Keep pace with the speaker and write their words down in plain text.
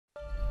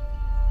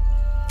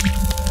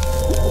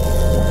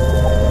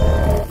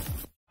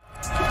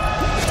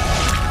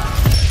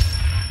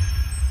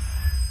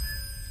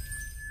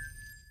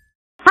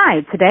Hi,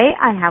 today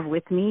I have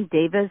with me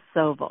Dava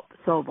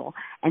Sobel,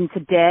 and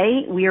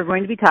today we are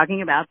going to be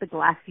talking about the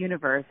glass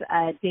universe.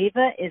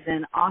 Dava is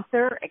an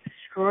author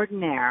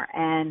extraordinaire,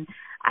 and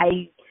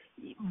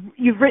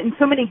you've written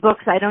so many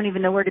books I don't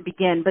even know where to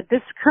begin, but this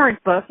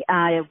current book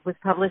was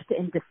published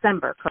in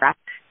December,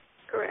 correct?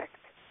 Correct.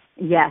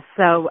 Yes,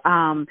 so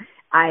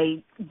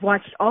I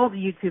watched all the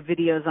YouTube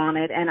videos on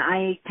it, and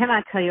I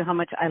cannot tell you how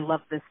much I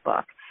love this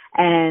book.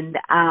 And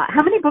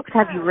how many books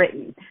have you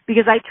written?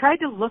 Because I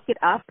tried to look it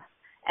up,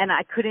 and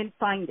I couldn't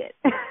find it.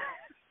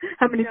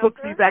 How many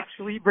books you've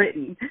actually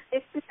written?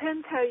 It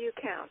depends how you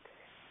count.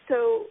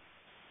 So,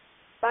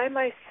 by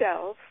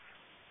myself,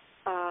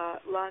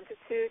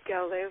 Longitude,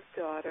 Galileo's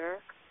Daughter,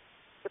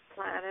 The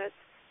Planets,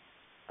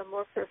 A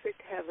More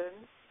Perfect Heaven,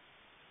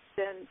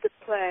 then The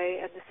Play,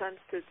 and The Sun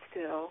Stood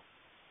Still,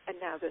 and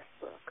now this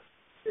book.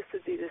 This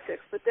would be the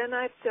sixth. But then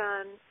I've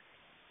done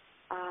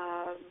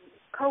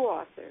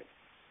co-authors.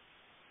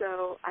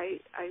 So I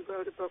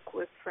wrote a book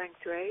with Frank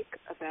Drake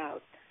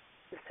about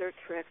the search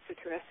for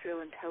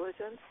extraterrestrial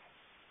intelligence.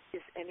 Is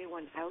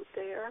anyone out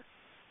there?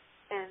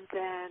 And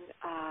then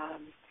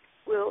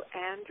Will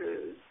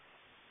Andrews,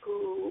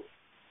 who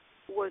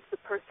was the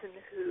person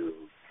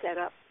who set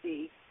up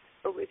the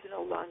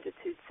original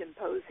Longitude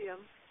Symposium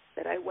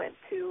that I went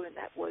to, and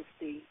that was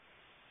the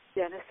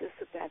genesis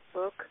of that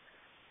book.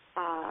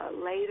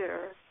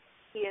 Later,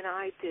 he and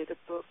I did a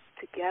book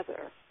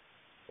together,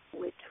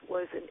 which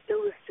was an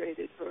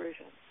illustrated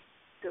version.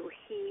 So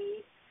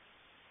he,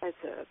 as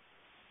a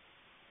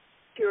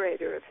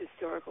curator of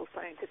historical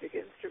scientific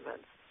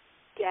instruments,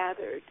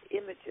 gathered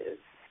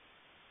images.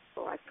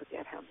 Oh, I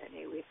forget how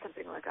many. We had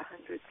something like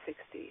 160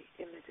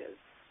 images.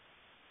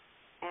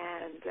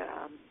 And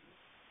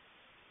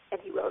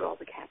he wrote all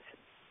the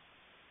captions.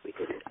 We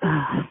did an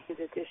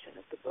illustrated edition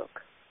of the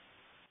book.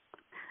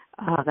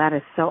 Oh, that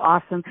is so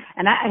awesome.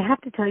 And I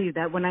have to tell you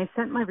that when I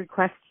sent my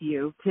request to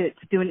you to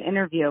do an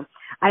interview,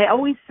 I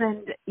always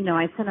send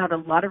out a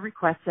lot of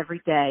requests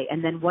every day.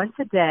 And then once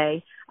a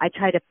day, I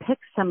try to pick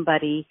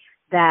somebody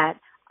that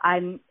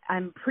I'm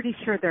pretty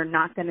sure they're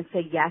not going to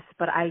say yes,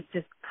 but I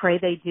just pray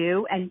they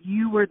do. And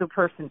you were the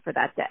person for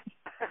that day.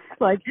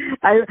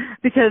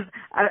 Because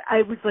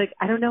I was like,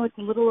 I don't know, it's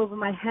a little over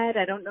my head.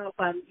 I don't know if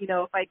I'm,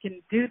 if I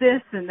can do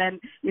this. And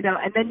then,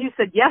 and then you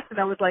said yes. And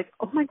I was like,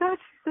 oh my gosh,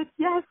 you said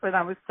yes. And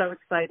I was so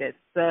excited.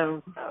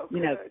 So,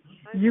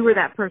 you were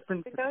that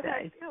person for the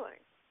day.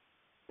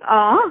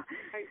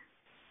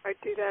 I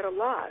do that a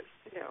lot.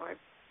 I've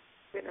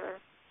been a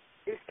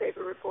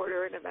newspaper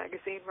reporter and a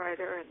magazine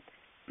writer, and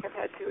have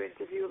had to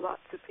interview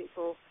lots of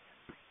people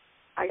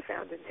I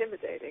found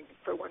intimidating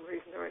for one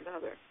reason or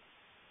another.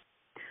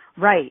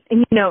 Right.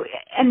 And,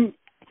 and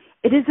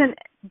it isn't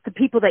the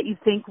people that you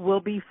think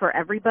will be for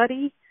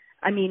everybody.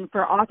 I mean,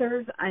 for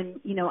authors, I'm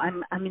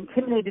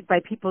intimidated by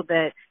people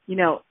that,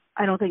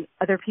 I don't think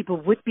other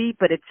people would be,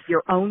 but it's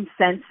your own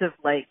sense of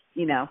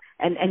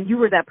and you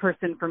were that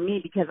person for me,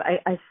 because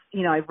I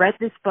read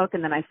this book,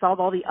 and then I saw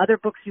all the other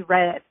books you've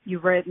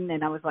written,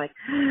 and I was like,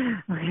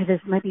 okay,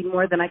 this might be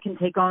more than I can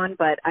take on,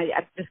 but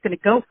I'm just going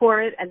to go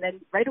for it. And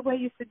then right away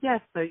you said yes.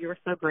 So you were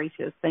so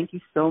gracious. Thank you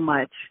so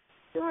much.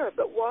 Sure,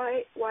 but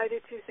why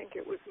did you think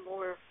it was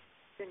more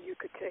than you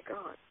could take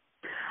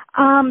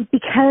on?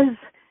 Because,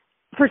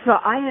 first of all,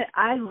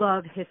 I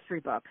love history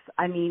books.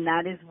 I mean,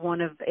 that is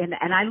one of,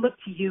 and I look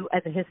to you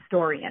as a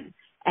historian.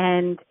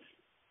 And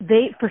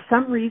for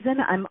some reason,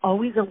 I'm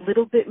always a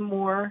little bit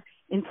more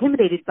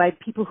intimidated by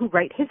people who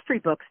write history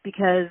books,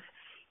 because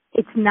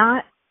it's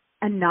not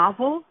a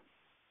novel.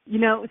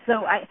 So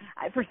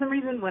I for some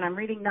reason, when I'm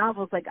reading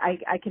novels,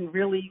 I can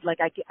really,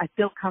 I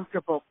feel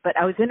comfortable. But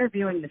I was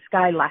interviewing this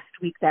guy last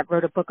week that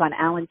wrote a book on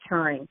Alan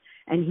Turing,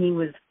 and he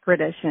was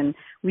British, and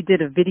we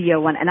did a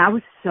video on, and I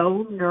was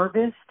so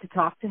nervous to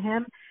talk to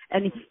him.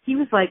 And he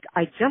was like,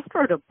 I just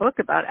wrote a book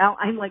about Alan.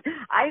 I'm like,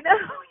 I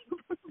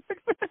know.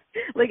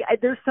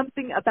 There's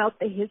something about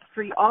the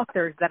history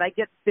authors that I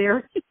get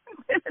very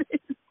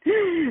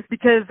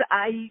because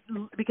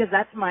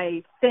that's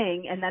my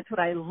thing, and that's what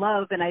I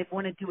love, and I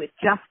want to do it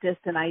justice,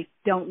 and I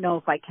don't know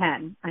if I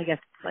can. I guess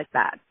it's like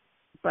that.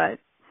 But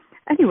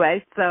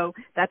anyway, so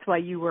that's why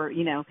you were,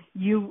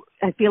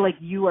 I feel like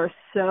you are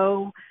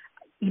so,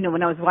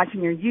 when I was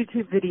watching your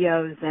YouTube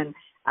videos, and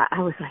I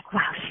was like,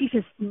 wow, she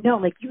just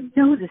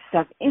this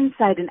stuff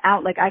inside and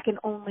out. I can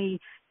only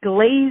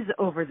glaze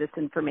over this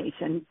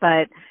information.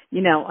 But,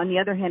 on the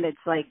other hand, it's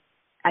like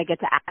I get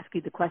to ask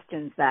you the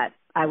questions that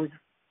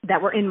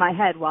were in my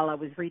head while I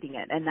was reading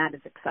it, and that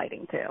is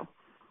exciting too.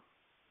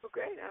 Well,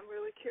 great. I'm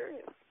really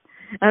curious.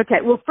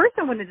 Okay. Well, first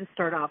I wanted to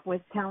start off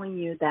with telling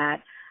you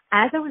that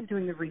as I was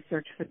doing the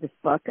research for this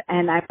book,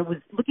 and I was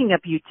looking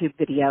up YouTube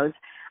videos,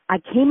 I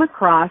came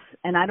across,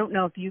 and I don't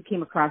know if you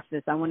came across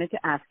this, I wanted to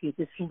ask you,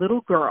 this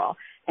little girl,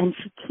 and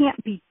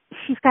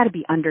she's got to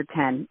be under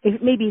 10.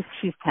 Maybe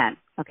she's 10,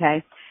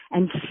 okay?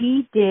 And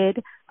she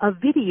did a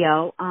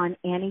video on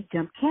Annie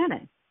Jump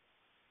Cannon.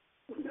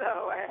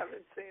 No, I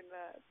haven't seen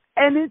that.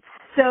 And it's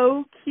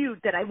so cute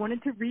that I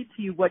wanted to read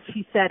to you what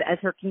she said as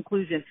her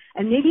conclusion.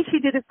 And maybe she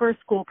did it for a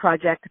school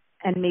project,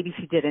 and maybe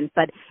she didn't,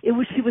 but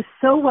she was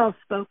so well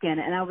spoken,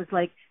 and I was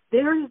like,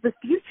 there's the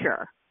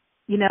future,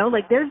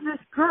 like there's this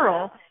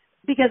girl,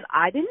 because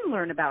I didn't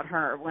learn about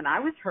her when I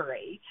was her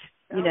age,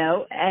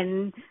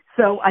 and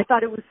so I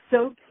thought it was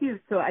so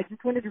cute. So I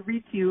just wanted to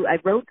read to you. I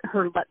wrote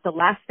her the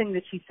last thing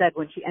that she said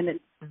when she ended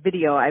the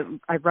video.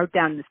 I wrote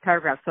down this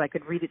paragraph so I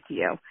could read it to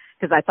you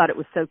because I thought it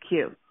was so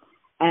cute.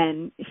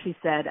 And she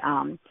said,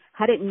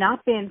 had it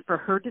not been for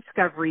her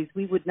discoveries,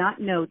 we would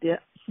not know the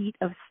heat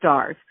of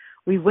stars.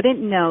 We wouldn't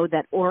know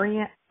that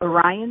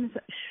Orion's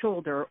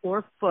shoulder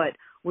or foot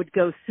would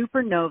go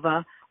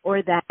supernova,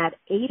 or that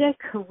Eta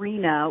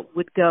Carina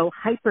would go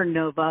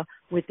hypernova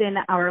within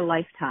our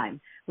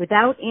lifetime.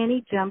 Without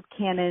anti-jump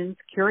cannons,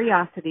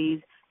 curiosities,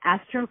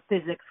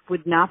 astrophysics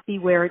would not be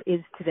where it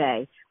is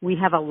today. We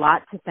have a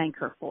lot to thank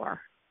her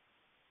for.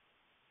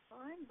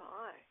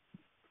 My.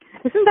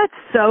 Isn't that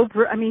so?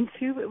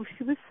 She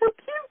was so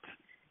cute.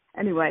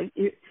 Anyway,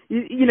 you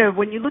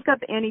when you look up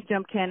Annie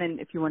Jump Cannon,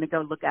 if you want to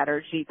go look at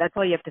her, that's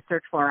all you have to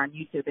search for on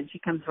YouTube, and she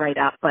comes right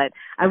up. But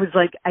I was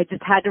like, I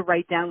just had to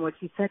write down what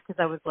she said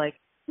because I was like,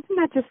 isn't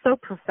that just so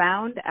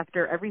profound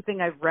after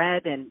everything I've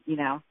read? And,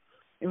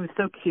 it was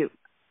so cute.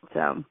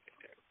 So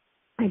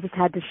I just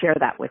had to share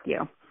that with you.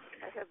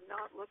 I have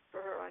not looked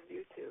for her on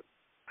YouTube.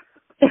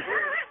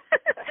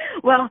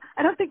 Well,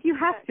 I don't think you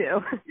have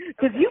to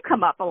because you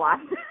come up a lot.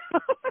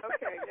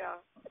 Okay, yeah.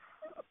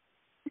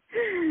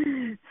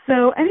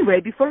 So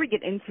anyway, before we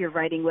get into your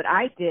writing, what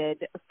I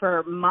did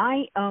for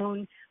my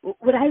own,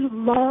 what I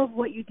love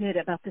what you did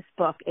about this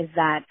book is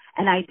that,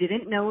 and I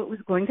didn't know it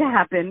was going to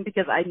happen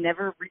because I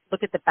never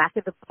look at the back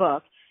of the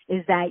book,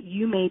 is that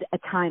you made a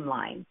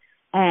timeline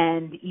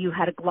and you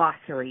had a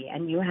glossary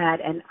and you had,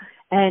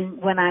 and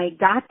when I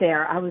got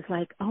there, I was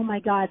like, oh my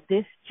God,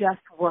 this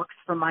just works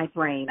for my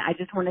brain. I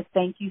just want to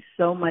thank you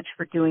so much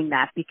for doing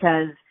that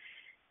because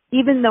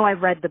even though I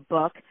read the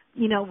book,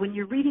 when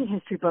you're reading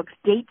history books,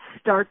 dates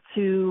start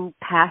to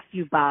pass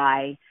you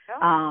by.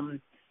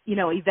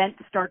 Events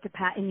start to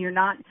pass, and you're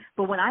not.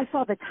 But when I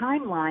saw the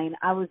timeline,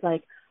 I was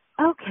like,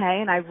 okay,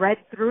 and I read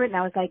through it, and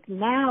I was like,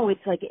 now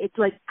it's like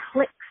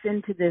clicks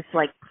into this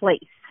like place,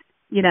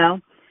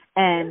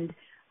 and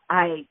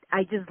I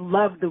just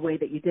love the way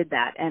that you did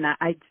that, and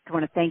I just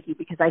want to thank you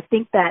because I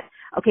think that,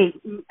 okay,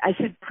 I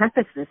should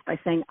preface this by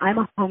saying I'm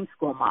a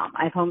homeschool mom.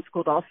 I've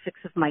homeschooled all 6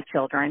 of my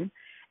children,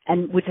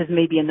 and which is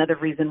maybe another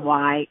reason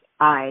why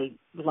I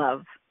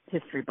love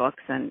history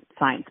books and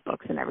science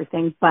books and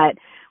everything. But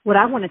what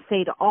I want to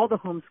say to all the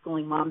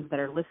homeschooling moms that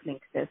are listening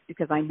to this,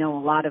 because I know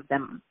a lot of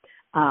them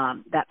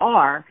that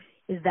are,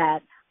 is that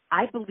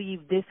I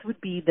believe this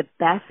would be the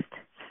best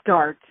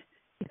start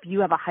if you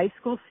have a high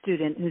school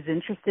student who's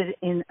interested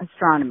in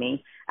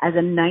astronomy as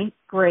a 9th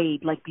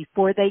grade, like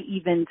before they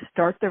even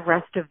start the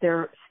rest of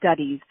their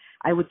studies.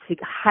 I would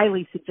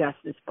highly suggest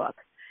this book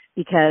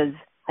because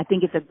I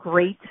think it's a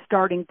great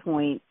starting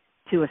point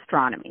to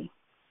astronomy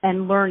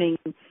and learning.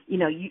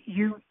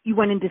 You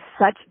went into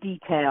such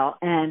detail,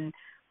 and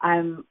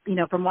I'm,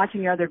 from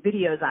watching your other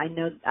videos, I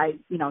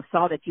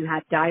saw that you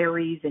had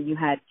diaries and you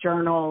had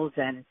journals,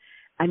 and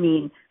I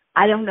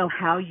don't know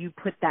how you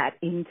put that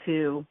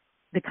into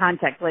the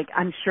context. Like,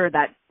 I'm sure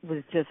that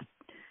was just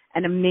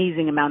an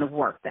amazing amount of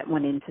work that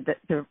went into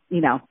the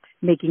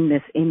making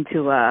this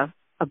into a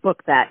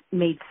book that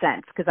made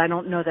sense, because I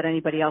don't know that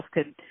anybody else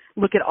could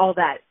look at all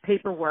that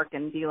paperwork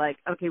and be like,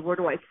 okay, where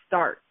do I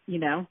start,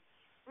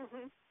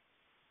 Mm-hmm.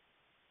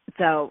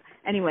 So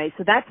anyway,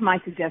 so that's my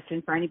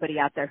suggestion for anybody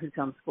out there who's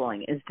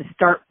homeschooling is to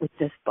start with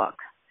this book.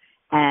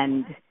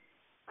 And,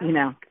 You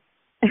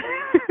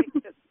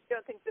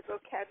don't think the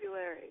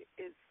vocabulary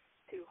is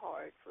too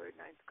hard for a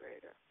 9th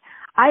grader?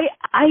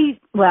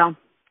 Well,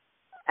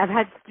 I've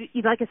had,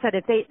 like I said,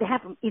 if they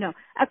have,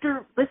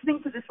 after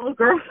listening to this little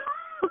girl.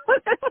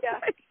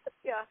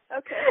 Yeah,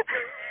 okay.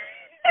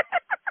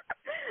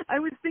 I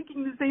was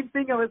thinking the same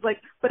thing. I was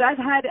like, but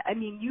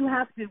you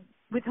have to,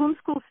 with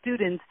homeschool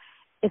students,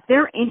 if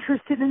they're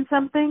interested in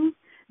something,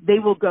 they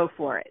will go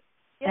for it.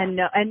 Yeah.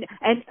 And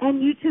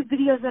YouTube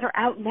videos that are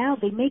out now,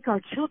 they make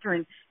our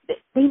children,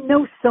 they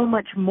know so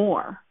much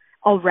more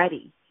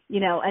already,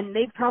 and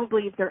they've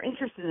probably, if they're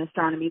interested in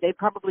astronomy, they've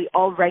probably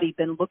already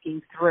been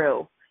looking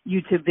through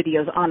YouTube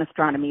videos on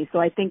astronomy. So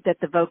I think that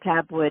the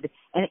vocab would,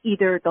 and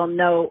either they'll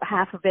know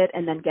half of it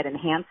and then get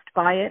enhanced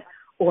by it,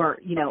 or,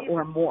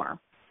 or more.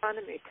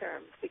 Astronomy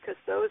terms, because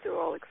those are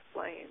all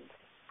explained.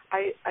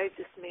 I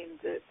just mean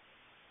the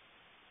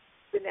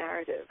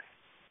narrative.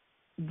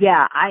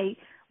 Yeah,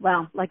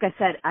 like I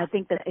said, I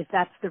think that if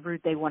that's the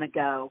route they want to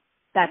go,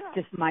 that's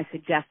just my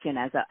suggestion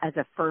as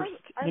a first,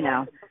 I like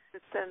the book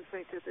that sends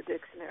me to the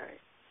dictionary.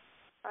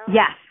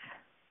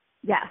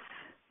 Yes,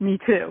 me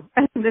too.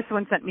 And this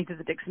one sent me to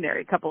the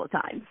dictionary a couple of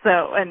times.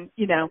 So, and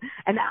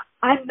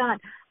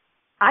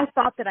I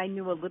thought that I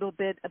knew a little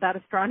bit about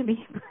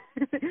astronomy,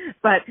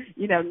 but,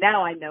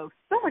 now I know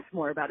so much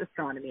more about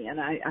astronomy, and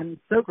I'm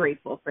so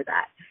grateful for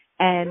that.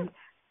 And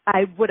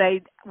what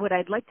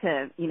I'd like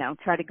to,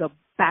 try to go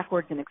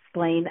backwards and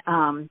explain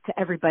to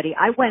everybody,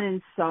 I went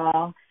and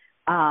saw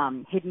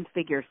Hidden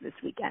Figures this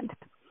weekend.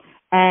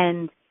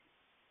 And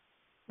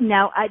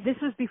Now, this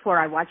was before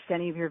I watched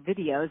any of your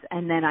videos,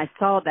 and then I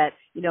saw that,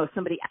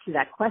 somebody asked you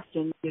that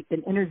question. You'd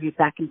been interviewed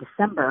back in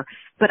December.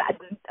 But,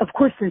 of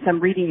course, since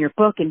I'm reading your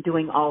book and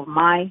doing all of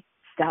my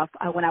stuff,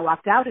 when I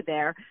walked out of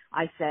there,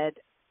 I said,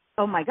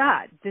 oh, my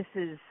God, this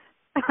is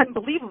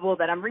unbelievable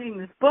that I'm reading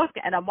this book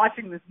and I'm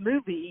watching this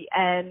movie.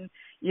 And,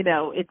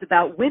 it's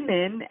about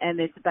women, and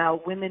it's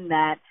about women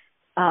that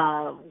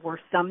were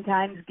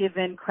sometimes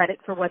given credit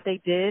for what they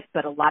did,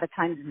 but a lot of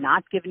times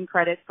not given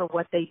credit for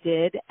what they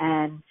did.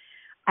 And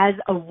as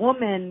a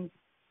woman,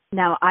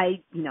 now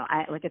I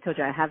like I told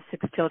you, I have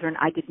 6 children.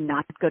 I did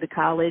not go to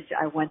college.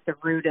 I went the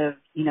route of,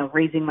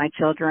 raising my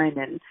children,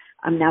 and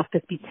I'm now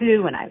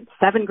 52 and I have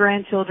 7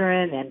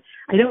 grandchildren, and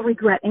I don't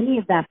regret any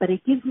of that, but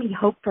it gives me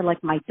hope for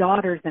like my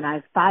daughters, and I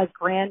have 5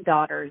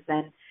 granddaughters.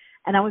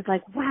 And I was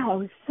like, wow, I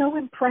was so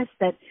impressed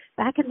that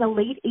back in the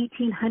late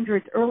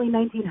 1800s, early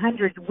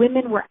 1900s,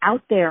 women were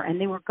out there and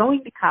they were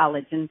going to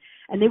college and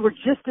they were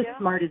just as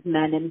smart as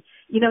men. And,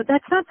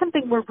 that's not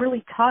something we're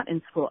really taught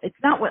in school. It's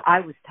not what I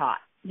was taught,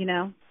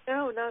 No,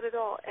 not at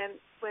all. And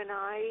when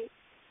I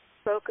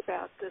spoke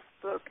about this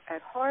book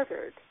at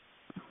Harvard,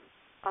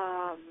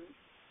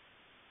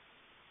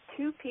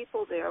 2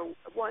 people there,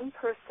 one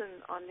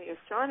person on the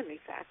astronomy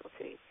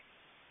faculty,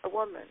 a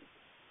woman,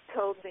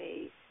 told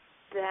me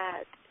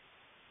that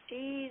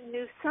she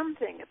knew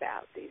something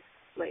about these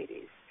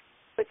ladies,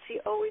 but she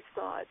always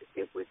thought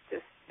it was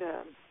just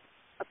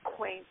a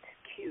quaint,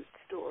 cute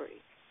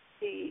story.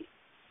 She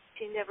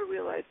never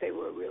realized they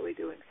were really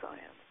doing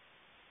science.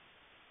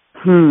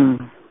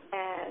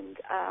 And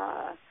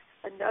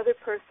another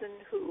person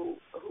who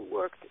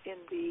worked in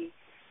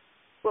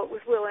what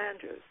was Will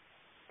Andrews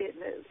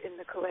in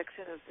the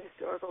collection of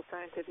historical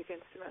scientific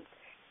instruments,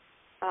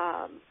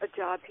 a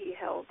job he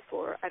held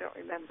for, I don't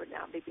remember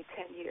now, maybe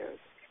 10 years.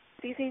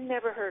 He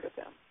never heard of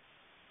them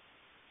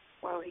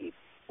while he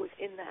was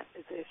in that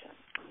position.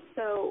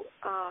 So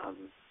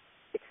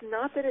it's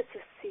not that it's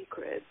a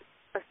secret.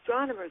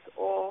 Astronomers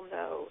all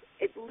know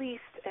at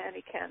least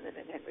Annie Cannon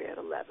and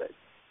Henrietta Leavitt.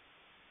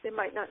 They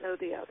might not know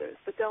the others,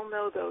 but they'll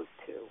know those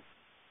 2.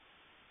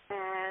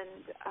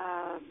 And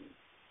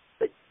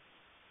but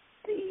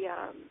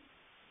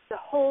the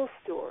whole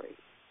story,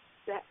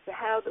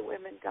 how the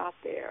women got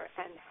there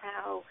and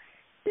how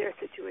their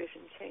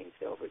situation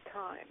changed over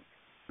time,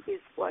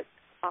 is what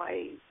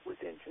I was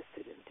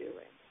interested in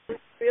doing. I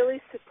was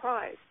really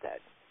surprised that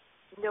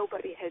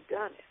nobody had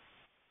done it.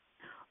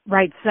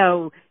 Right.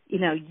 So,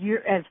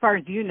 as far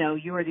as you know,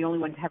 you are the only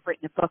one to have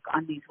written a book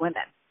on these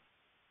women.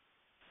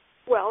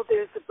 Well,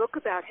 there's a book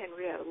about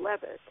Henrietta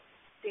Leavitt.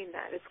 Seen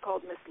that? It's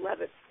called Miss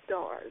Leavitt's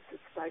Stars.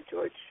 It's by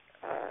George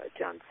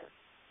Johnson.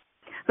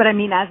 But I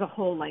mean, as a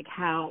whole, like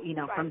how,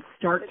 right. From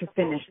start to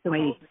finish, the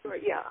way.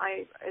 Yeah,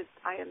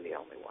 I am the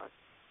only one.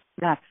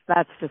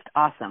 That's just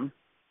awesome.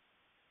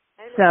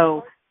 And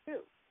so,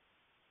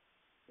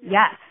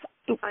 yes.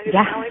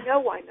 Now I know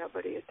why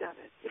nobody has done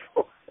it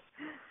before.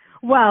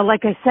 Well,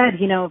 like I said,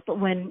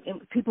 when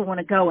people want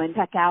to go and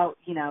check out,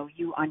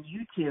 you on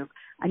YouTube,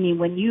 I mean,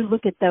 when you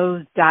look at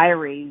those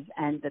diaries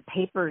and the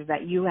papers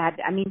that you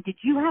had, I mean, did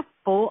you have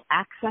full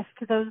access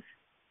to those?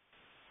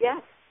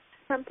 Yes.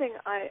 Something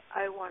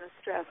I want to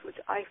stress, which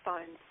I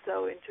find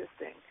so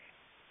interesting,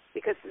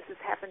 because this has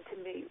happened to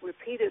me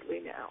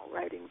repeatedly now,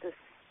 writing this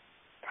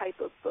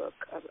type of book,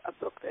 a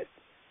book that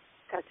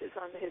touches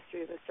on the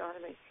history of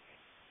astronomy.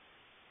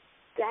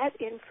 That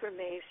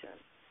information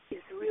is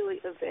really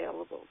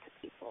available to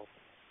people,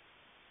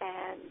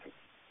 and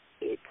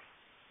it's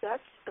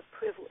such a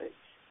privilege.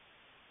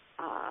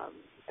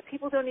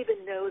 People don't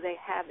even know they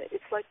have it.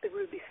 It's like the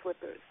ruby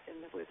slippers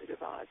in The Wizard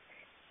of Oz.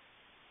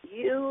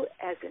 You,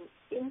 as an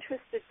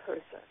interested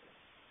person,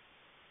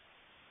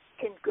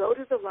 can go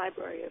to the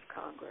Library of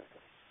Congress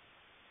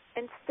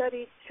and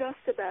study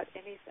just about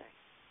anything.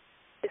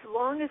 As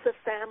long as a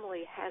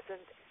family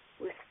hasn't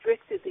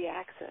restricted the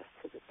access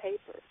to the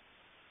papers,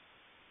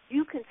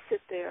 you can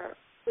sit there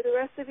for the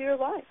rest of your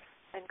life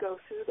and go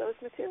through those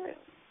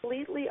materials,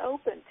 completely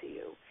open to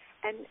you.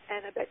 And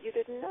I bet you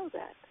didn't know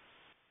that.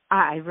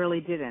 I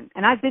really didn't.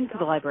 And I've been to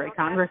the Library of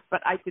Congress,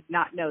 but I did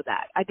not know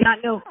that. I did not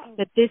know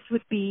that this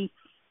would be,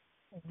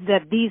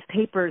 that these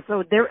papers,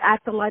 so they're at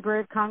the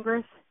Library of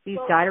Congress, these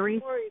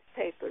diaries? Lori's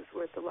papers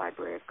were at the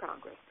Library of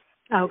Congress.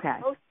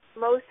 Okay.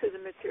 Most of the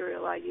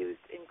material I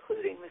used,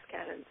 including Miss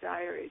Cannon's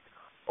diaries,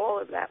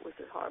 all of that was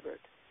at Harvard.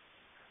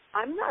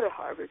 I'm not a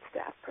Harvard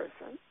staff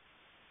person.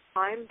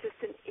 I'm just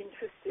an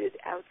interested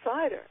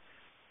outsider.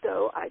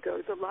 So I go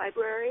to the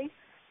library.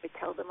 I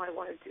tell them I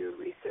want to do a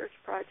research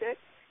project.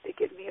 They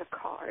give me a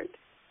card.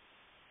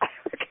 I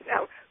can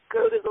now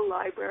go to the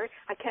library.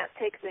 I can't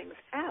take things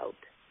out,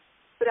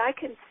 but I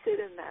can sit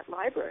in that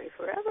library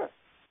forever.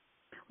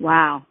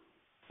 Wow.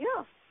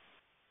 Yeah.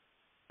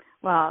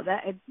 Well,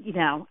 that,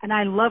 and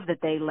I love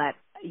that they let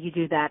you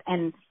do that.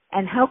 And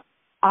how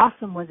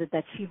awesome was it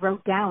that she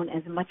wrote down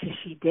as much as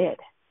she did?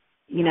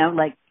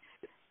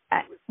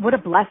 What a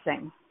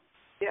blessing.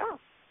 Yeah.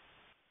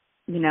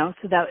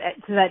 So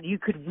that you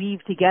could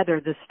weave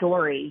together the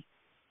story,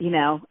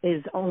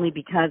 is only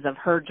because of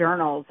her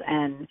journals.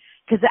 And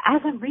because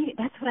as I'm reading,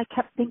 that's what I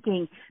kept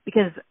thinking,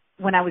 because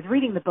when I was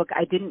reading the book,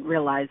 I didn't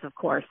realize, of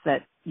course,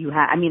 that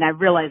I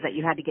realized that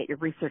you had to get your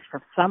research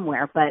from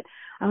somewhere, but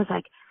I was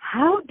like,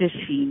 how does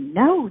she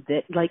know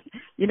that,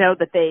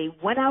 that they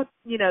went out,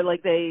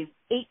 like they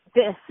ate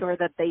this, or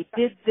that they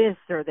did this,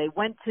 or they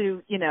went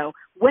to,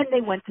 when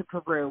they went to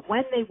Peru,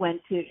 when they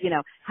went to,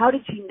 how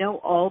did she know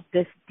all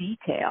this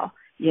detail?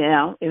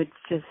 It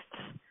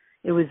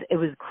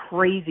was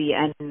crazy,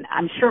 and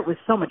I'm sure it was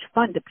so much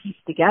fun to piece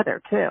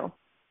together too.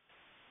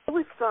 It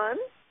was fun,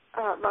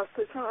 most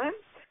of the time.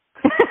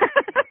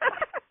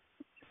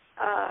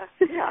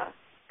 Yeah.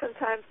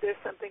 Sometimes there's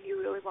something you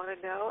really want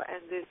to know,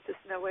 and there's just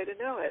no way to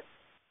know it.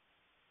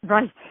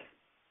 Right.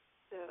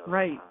 So,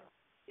 right.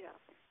 Yeah.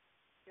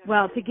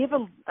 Well, to give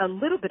a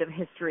little bit of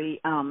history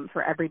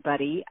for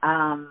everybody,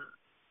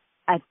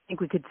 I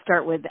think we could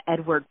start with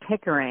Edward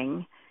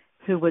Pickering,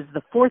 who was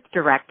the fourth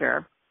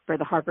director for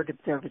the Harvard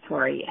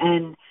Observatory.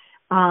 And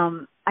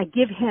I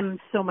give him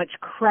so much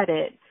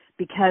credit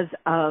because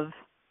of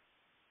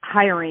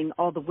hiring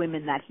all the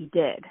women that he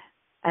did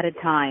at a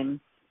time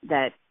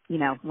that,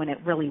 when it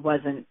really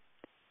wasn't,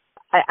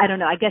 I don't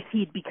know, I guess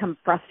he'd become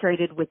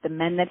frustrated with the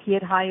men that he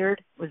had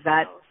hired. Was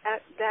that?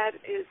 No,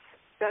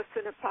 that's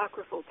an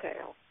apocryphal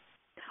tale.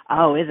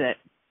 Oh, is it?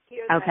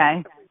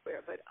 Okay.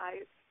 Everywhere, but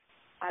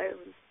I'm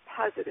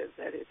positive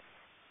that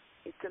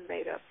it's a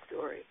made-up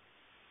story.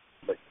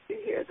 But to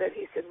hear that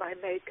he said my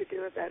maid could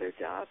do a better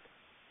job.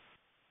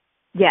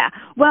 Yeah.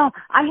 Well,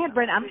 I had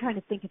read, I'm trying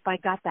to think if I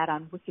got that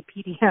on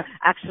Wikipedia,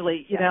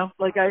 actually,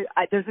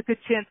 there's a good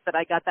chance that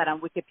I got that on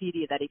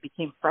Wikipedia, that he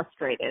became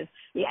frustrated.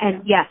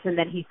 And yes, and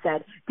then he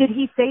said, did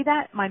he say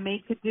that my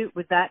maid could do,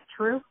 was that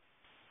true?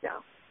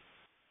 No.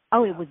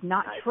 Oh, it was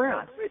not true.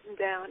 It's not written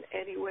down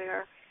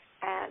anywhere.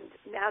 And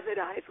now that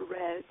I've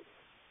read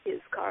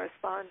his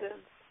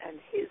correspondence and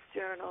his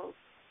journals,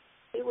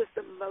 he was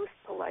the most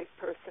polite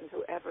person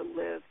who ever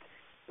lived.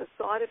 The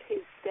thought of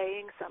his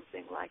saying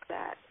something like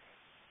that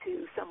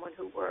to someone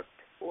who worked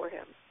for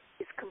him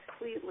is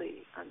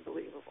completely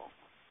unbelievable.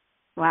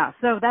 Wow.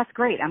 So that's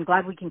great. I'm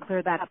glad we can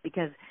clear that up,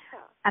 because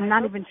I'm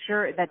not even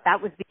sure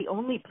that was the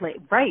only place.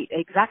 Right,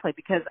 exactly,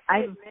 because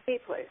in many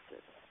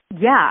places.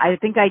 Yeah, I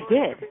think I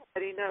did.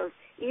 Everybody knows.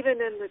 Even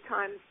in the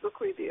Times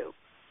Book Review,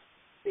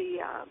 the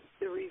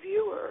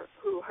reviewer,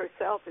 who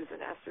herself is an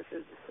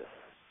astrophysicist,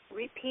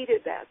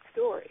 repeated that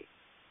story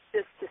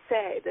just to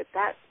say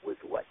that was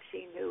what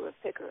she knew of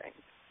Pickering.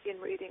 In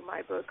reading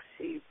my book,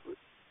 she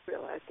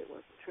realized it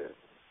wasn't true.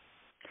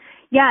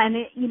 Yeah, and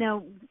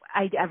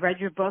I read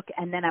your book,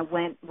 and then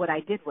what I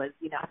did was,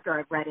 after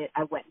I read it,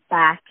 I went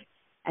back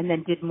and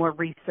then did more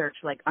research,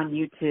 like on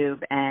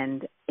YouTube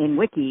and in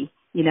Wiki,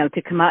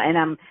 to come out.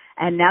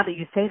 And now that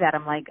you say that,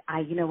 I'm like,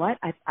 you know what?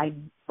 I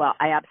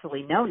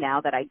absolutely know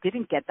now that I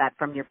didn't get that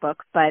from your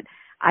book, but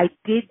I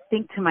did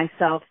think to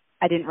myself,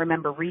 I didn't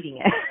remember reading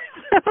it.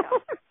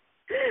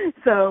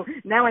 So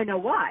now I know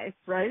why,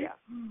 right?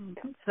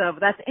 Yeah. So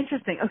that's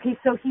interesting. Okay,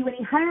 so when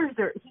he hires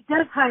her, he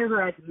does hire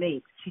her as a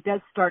maid. She does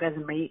start as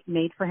a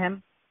maid for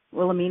him,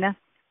 Wilhelmina?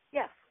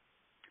 Yes.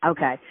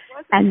 Okay.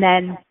 And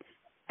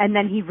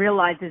then he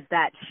realizes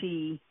that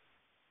she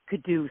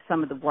could do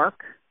some of the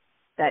work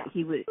that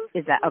he was,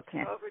 is that,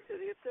 okay. Over to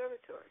the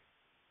observatory.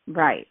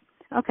 Right.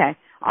 Okay,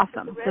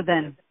 awesome. So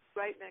then.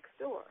 Right next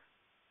door.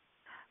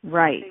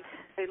 Right.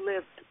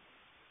 The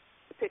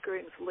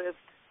Pickerings lived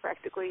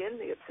practically in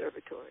the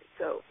observatory,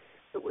 so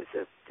it was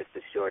just a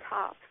short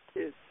hop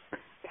to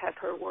have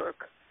her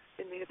work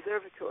in the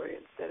observatory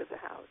instead of the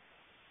house.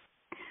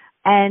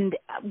 And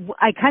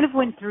I kind of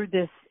went through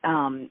this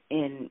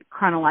in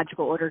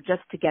chronological order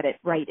just to get it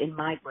right in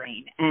my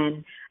brain,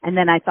 and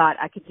then I thought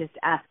I could just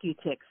ask you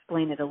to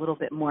explain it a little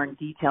bit more in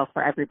detail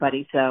for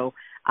everybody. So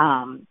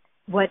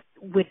what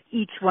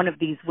each one of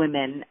these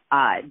women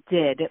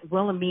did,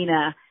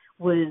 Wilhelmina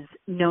was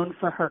known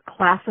for her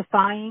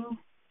classifying,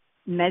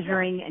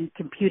 measuring, and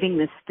computing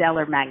the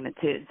stellar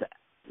magnitudes.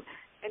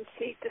 And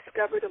she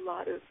discovered a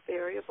lot of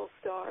variable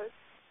stars.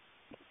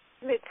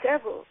 Made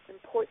several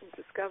important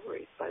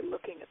discoveries by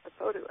looking at the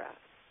photographs.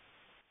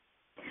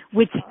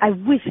 Which I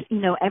wish,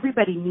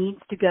 everybody needs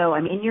to go.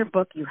 I mean, in your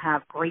book, you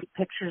have great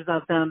pictures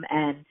of them,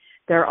 and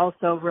there are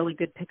also really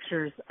good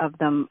pictures of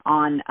them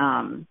on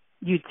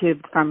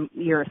YouTube from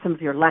some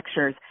of your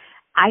lectures.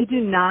 I do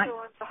not. Also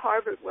on the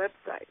Harvard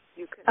website,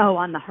 you can. Oh,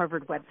 on the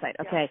Harvard website.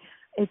 Okay.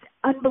 Yeah. It's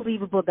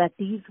unbelievable that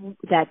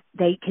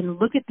they can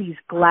look at these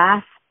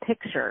glass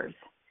pictures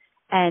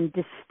and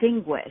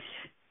distinguish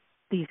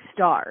these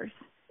stars.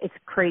 It's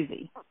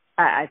crazy,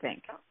 I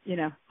think,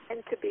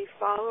 And to be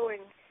following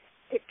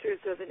pictures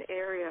of an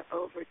area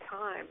over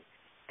time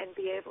and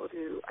be able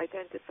to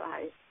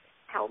identify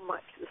how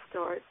much the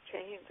stars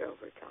change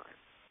over time.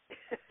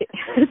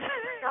 It's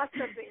not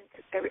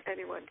something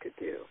anyone could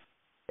do.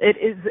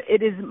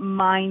 It is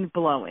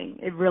mind-blowing.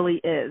 It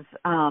really is,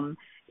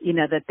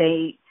 that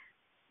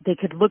they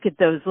could look at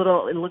those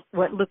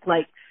what look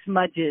like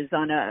smudges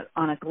on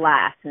a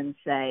glass and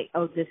say,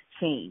 oh, this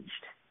changed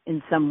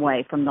in some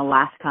way from the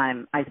last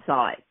time I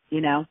saw it,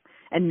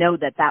 and know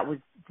that that was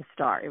the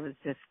star. It was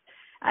just,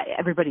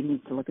 everybody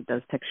needs to look at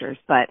those pictures.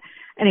 But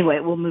anyway,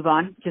 we'll move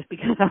on just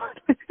because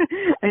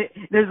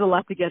there's a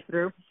lot to get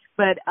through.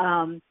 But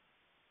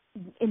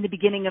in the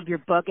beginning of your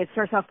book, it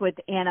starts off with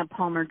Anna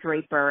Palmer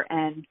Draper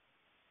and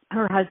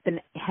her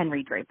husband,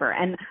 Henry Draper.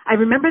 And I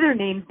remember their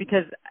names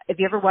because if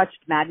you ever watched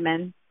Mad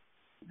Men,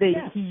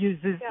 he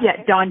uses,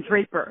 Don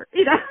Draper.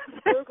 You know?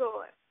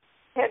 Google it.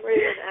 Henry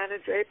and Anna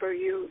Draper,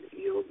 you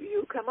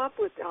come up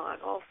with Don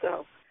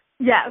also.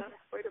 Yes.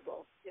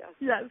 Unavoidable. Yes.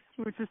 Yes,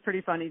 which is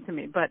pretty funny to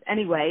me. But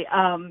anyway,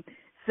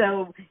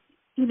 so,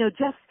 you know,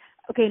 just,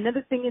 okay,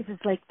 another thing is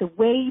like the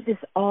way this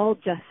all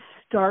just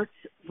starts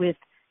with,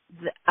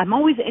 I'm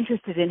always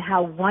interested in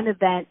how one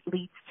event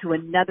leads to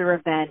another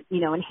event. You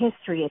know, in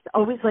history, it's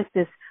always like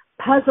this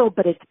puzzle,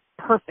 but it's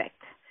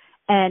perfect.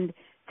 And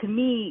to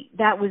me,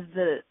 that was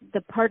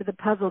the part of the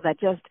puzzle that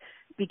just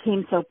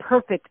became so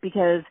perfect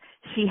because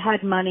she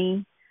had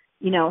money,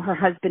 you know, her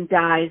husband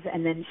dies,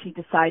 and then she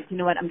decides, you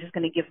know what, I'm just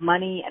going to give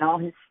money and all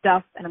his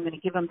stuff, and I'm going to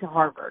give them to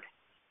Harvard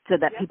so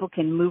that people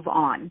can move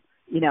on,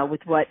 you know,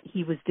 with what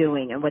he was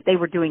doing and what they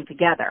were doing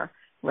together,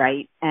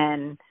 right?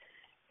 And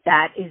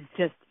that is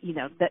just, you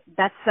know,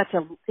 that's such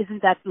a,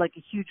 isn't that like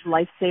a huge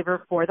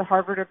lifesaver for the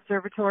Harvard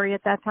Observatory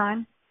at that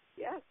time?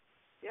 Yes,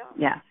 yeah.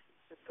 Yeah.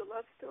 It's a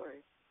love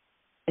story.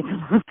 It's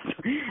a love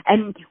story.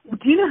 And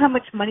do you know how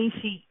much money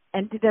she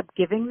ended up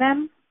giving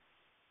them?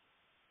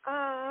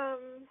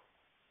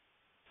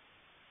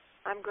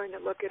 I'm going to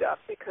look it up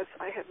because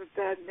I have a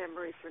bad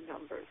memory for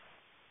numbers.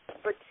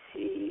 But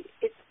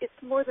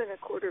it's more than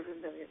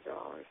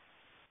 $250,000.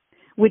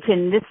 Which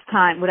in this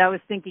time, what I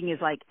was thinking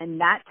is like in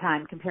that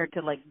time compared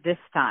to like this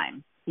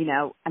time, you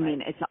know, I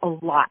mean, it's a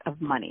lot of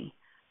money.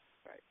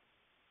 Right.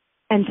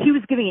 And she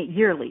was giving it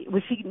yearly.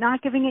 Was she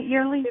not giving it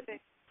yearly?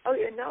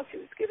 She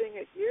was giving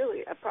it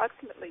yearly,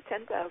 approximately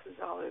 $10,000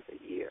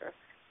 a year.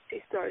 She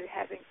started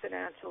having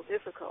financial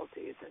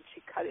difficulties and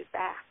she cut it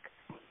back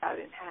out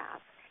in half.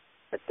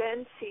 But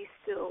then she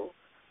still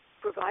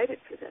provided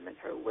for them in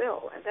her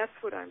will, and that's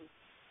what I'm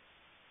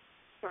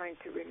trying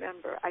to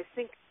remember. I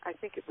think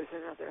it was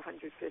another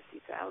 $150,000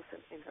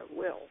 in her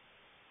will.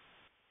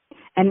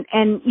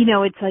 And you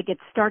know, it's like it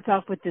starts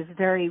off with this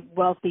very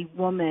wealthy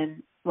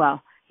woman,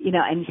 well, you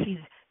know, and she's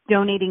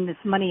donating this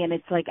money, and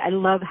it's like I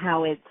love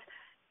how it's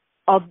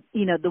all,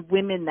 you know, the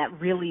women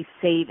that really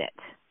save it,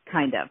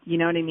 kind of. You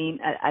know what I mean?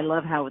 I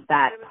love how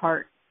that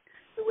part.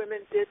 The women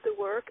did the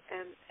work,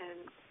 and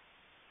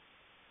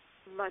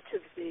much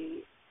of the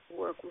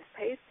work was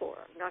paid for,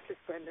 not just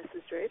by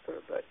Mrs.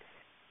 Draper, but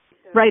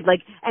right,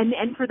 like,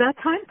 and for that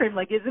time frame,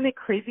 like, isn't it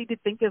crazy to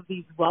think of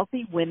these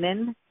wealthy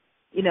women,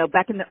 you know,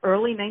 back in the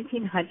early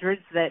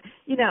 1900s that,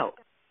 you know,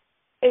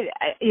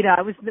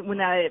 I was when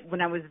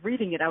I was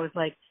reading it, I was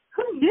like,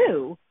 who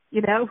knew?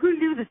 You know, who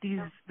knew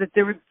that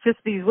there were just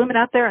these women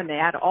out there and they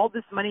had all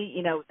this money,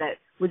 you know, that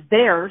was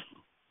theirs,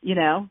 you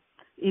know,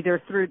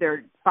 either through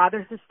their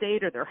father's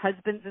estate or their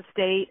husband's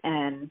estate,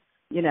 and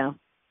you know.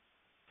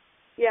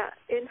 Yeah,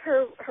 in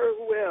her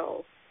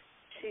will,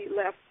 she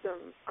left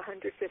them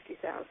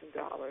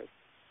 $150,000,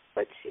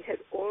 but she had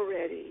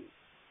already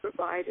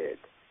provided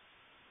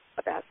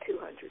about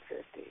 $250,000.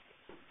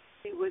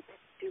 She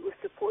was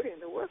supporting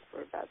the work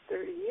for about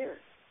 30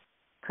 years.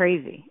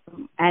 Crazy.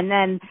 And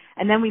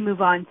then we move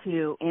on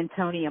to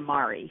Antonia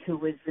Mari, who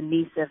was the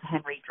niece of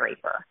Henry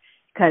Draper,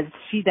 because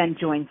she then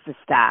joins the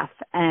staff.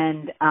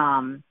 And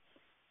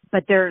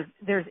but there's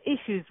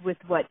issues with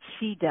what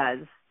she does.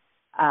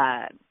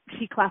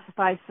 She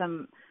classifies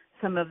some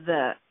of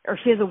the, or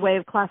she has a way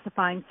of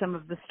classifying some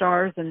of the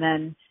stars, and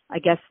then I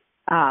guess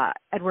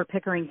Edward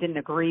Pickering didn't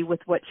agree with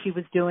what she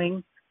was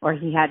doing, or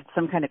he had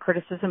some kind of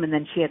criticism, and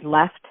then she had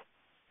left.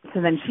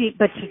 So then she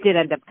did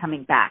end up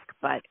coming back,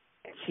 but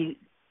she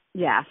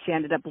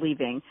ended up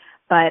leaving.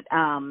 But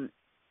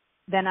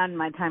then on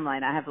my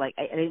timeline, I have like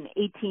in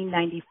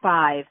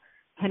 1895,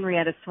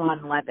 Henrietta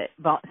Swan Leavitt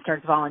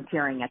starts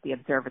volunteering at the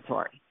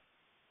observatory.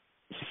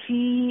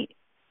 She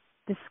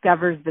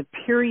discovers the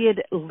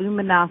period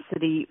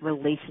luminosity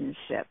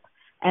relationship.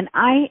 And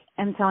I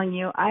am telling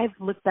you, I've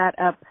looked that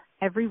up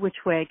every which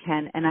way I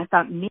can, and I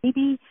thought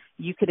maybe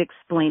you could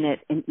explain it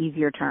in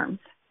easier terms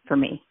for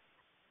me.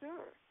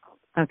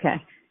 Sure. Okay.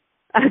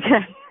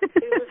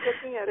 She was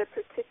looking at a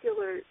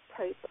particular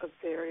type of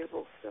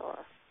variable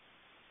star,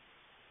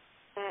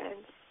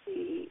 and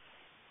she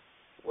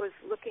was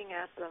looking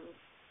at them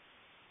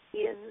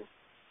in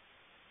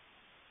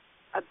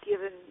a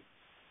given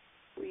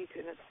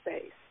region of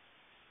space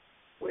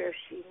where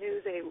she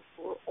knew they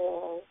were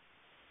all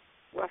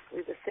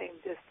roughly the same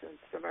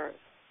distance from Earth.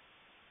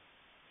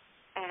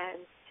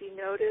 And she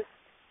noticed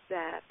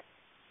that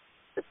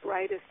the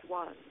brightest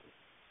ones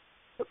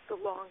took the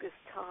longest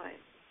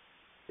time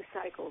to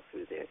cycle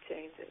through their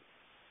changes.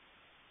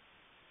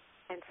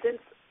 And since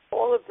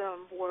all of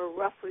them were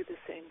roughly the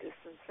same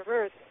distance from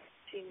Earth,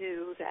 she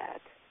knew that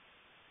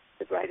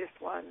the brightest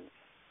ones,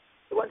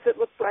 the ones that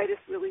looked brightest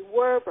really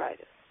were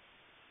brightest.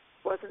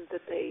 It wasn't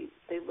that they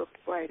looked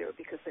brighter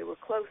because they were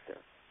closer.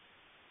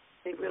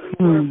 They really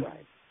were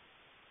bright.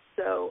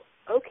 So,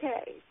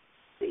 okay,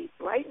 the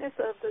brightness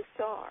of the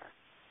star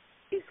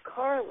is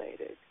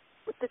correlated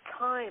with the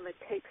time it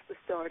takes the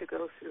star to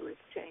go through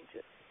its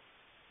changes.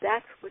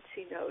 That's what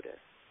she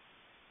noticed.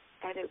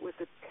 And it was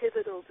a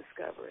pivotal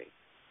discovery,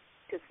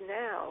 because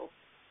now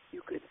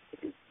you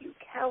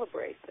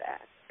calibrate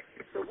that.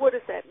 So what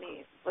does that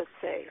mean? Let's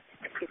say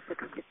it's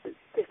a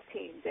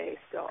 15-day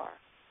star.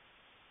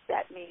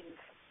 That means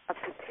a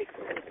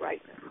particular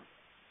brightness.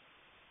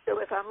 So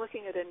if I'm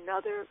looking at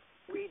another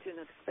region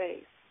of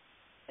space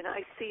and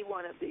I see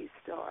one of these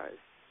stars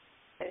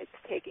and it's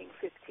taking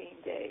 15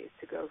 days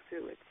to go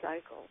through its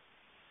cycle,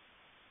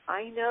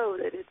 I know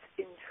that its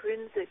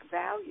intrinsic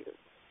value,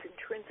 its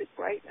intrinsic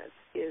brightness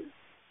is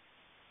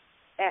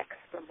X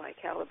from my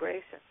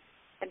calibration.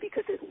 And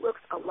because it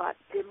looks a lot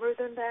dimmer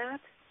than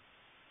that,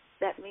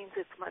 that means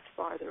it's much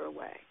farther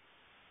away.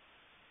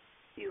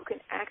 You can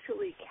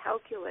actually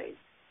calculate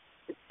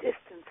the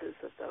distances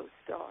of those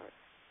stars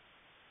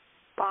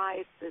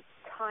by the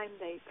time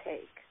they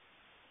take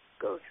to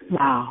go through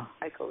the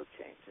cycle of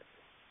changes.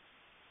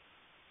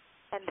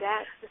 And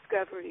that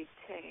discovery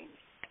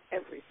changed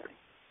everything.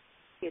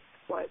 It's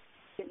what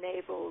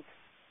enabled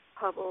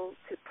Hubble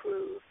to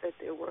prove that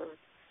there were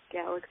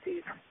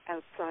galaxies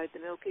outside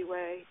the Milky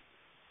Way.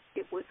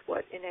 It was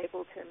what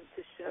enabled him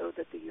to show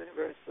that the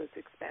universe was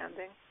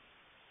expanding.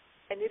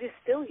 And it is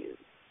still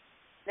used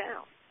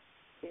now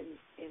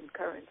in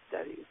current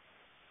studies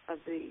of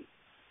the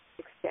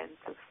extent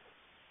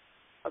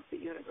of the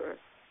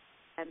universe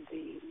and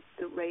the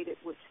rate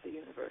at which the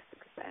universe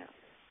expands.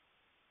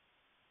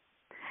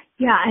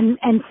 Yeah, and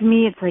to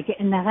me it's like,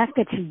 and the fact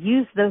that you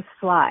use those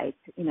slides,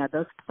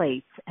 those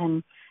plates,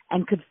 and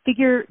could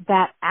figure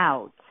that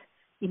out,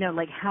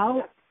 like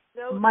how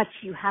much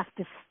you have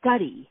to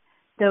study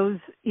those,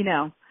 to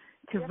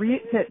pay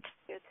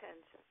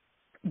attention.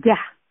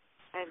 Yeah.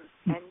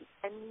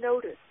 And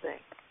notice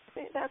things. I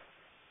mean, that's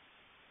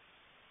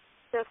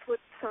what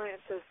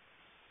scientists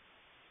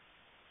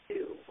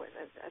do.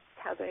 That's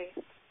how they.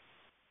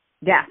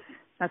 Yeah,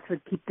 that's what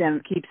keeps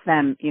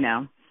them,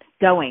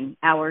 going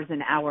hours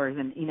and hours,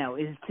 and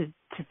is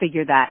to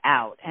figure that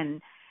out.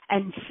 And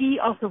she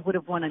also would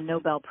have won a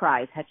Nobel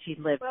Prize had she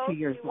lived 2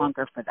 years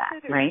longer for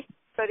that, right?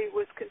 But he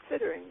was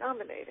considering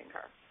nominating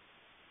her.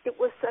 It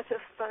was such a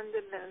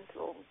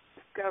fundamental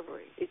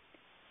discovery. It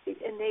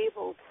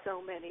enabled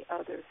so many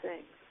other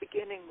things,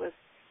 beginning with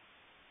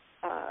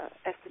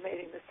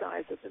estimating the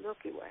size of the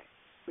Milky Way.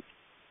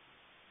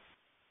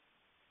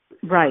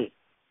 Right.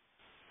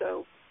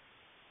 So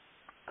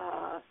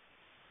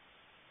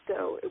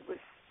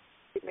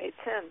it made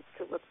sense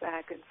to look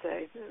back and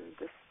say,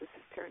 this has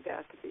turned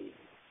out to be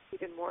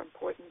even more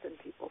important than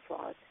people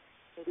thought.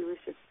 Maybe we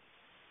should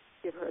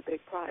give her a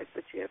big prize,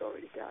 but she had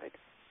already died.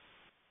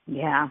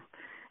 Yeah.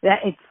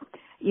 That it's,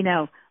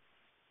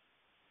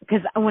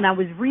 because when I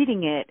was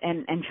reading it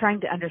and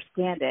trying to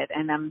understand it,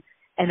 and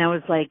I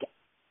was like,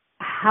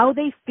 how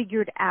they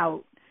figured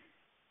out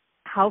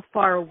how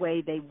far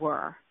away they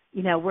were.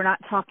 We're not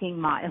talking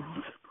miles.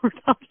 We're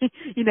talking,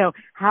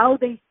 how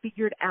they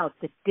figured out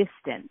the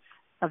distance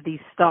of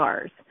these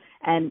stars,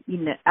 and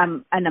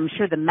I'm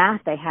sure the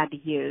math they had to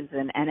use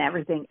and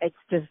everything.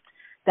 It's just,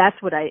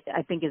 that's what I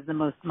think is the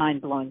most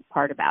mind blowing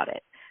part about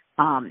it,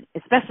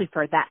 especially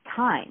for that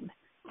time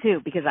too,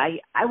 because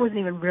I wasn't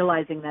even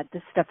realizing that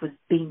this stuff was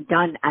being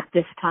done at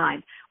this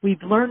time.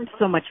 We've learned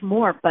so much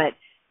more, but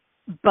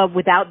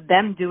without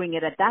them doing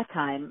it at that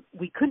time,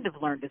 we couldn't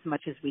have learned as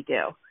much as we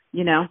do,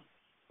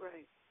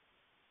 Right.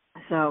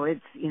 So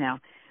it's,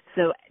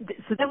 so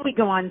then we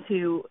go on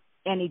to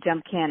Annie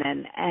Jump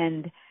Cannon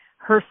and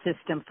her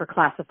system for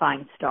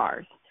classifying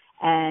stars.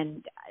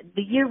 And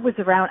the year was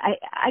around,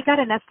 I got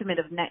an estimate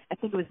of, I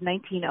think it was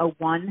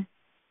 1901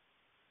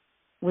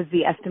 was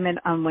the estimate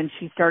on when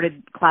she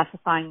started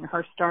classifying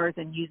her stars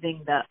and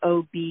using the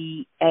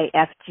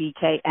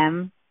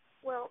OBAFGKM.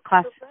 Well,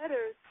 class.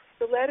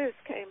 the letters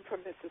came from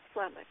Mrs.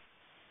 Fleming.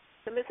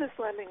 The Mrs.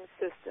 Fleming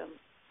system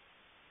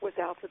was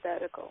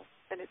alphabetical,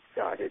 and it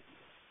started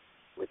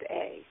with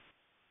A.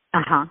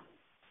 Uh-huh.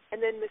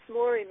 And then Miss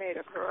Morey made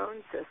up her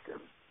own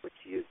system, which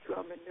used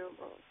Roman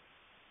numerals.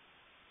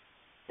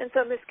 And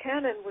so Miss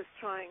Cannon was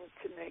trying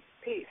to make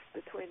peace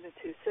between the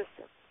two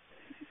systems.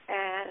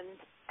 And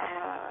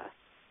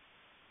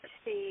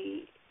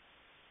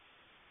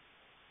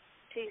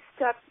she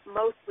stuck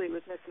mostly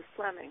with Mrs.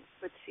 Fleming,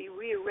 but she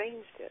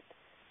rearranged it.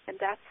 And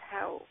that's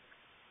how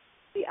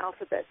the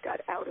alphabet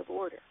got out of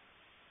order.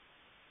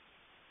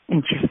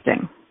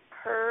 Interesting.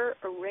 Her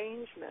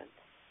arrangement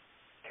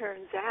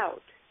turns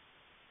out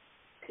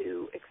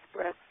to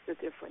express the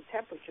different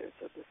temperatures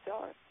of the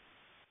stars.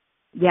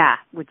 Yeah,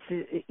 which,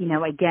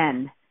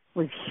 again,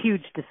 was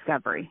huge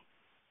discovery.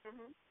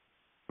 Mm-hmm.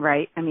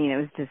 Right? I mean, it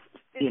was just,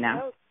 Didn't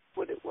know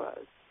what it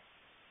was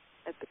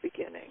at the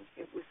beginning.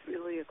 It was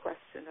really a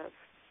question of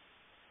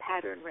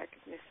pattern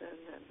recognition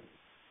and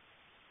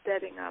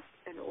setting up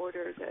an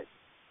order that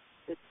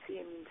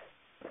seemed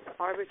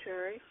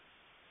arbitrary.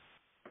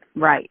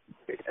 Right.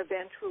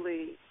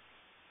 Eventually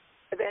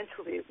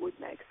it would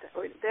make sense,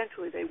 or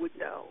eventually they would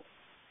know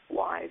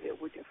why there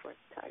were different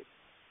types,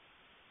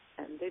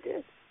 and they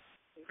did.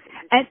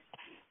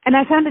 And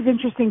I found it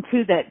interesting,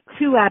 too, that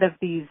 2 out of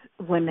these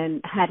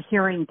women had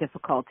hearing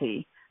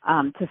difficulty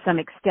to some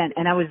extent.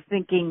 And I was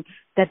thinking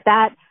that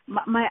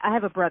I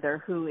have a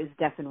brother who is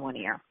deaf in one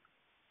ear.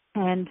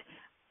 And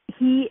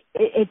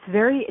it's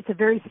a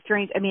very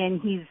strange, I mean,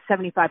 he's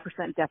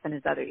 75% deaf in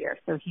his other ear.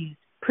 So he's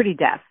pretty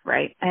deaf,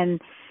 right? And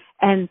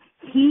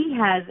he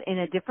has, in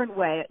a different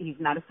way, he's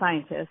not a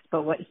scientist,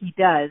 but what he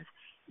does,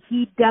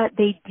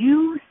 they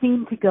do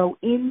seem to go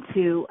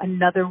into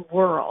another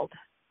world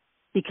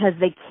because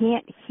they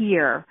can't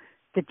hear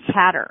the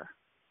chatter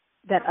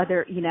that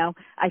other,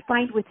 I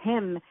find with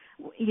him,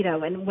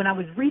 and when I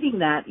was reading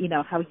that,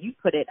 how you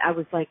put it, I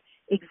was like,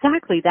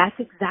 exactly, that's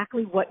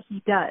exactly what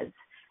he does.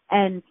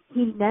 And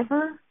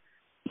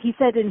he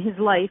said in his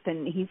life,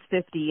 and he's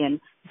 50, and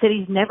he said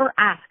he's never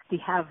asked to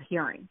have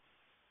hearing.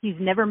 He's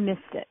never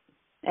missed it.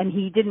 And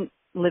he didn't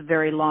live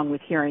very long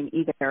with hearing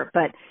either,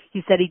 but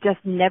he said he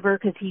just never,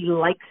 because he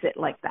likes it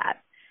like that.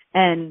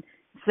 And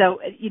so,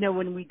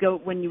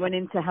 when you went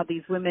into how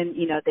these women,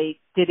 they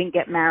didn't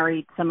get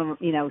married, some of them,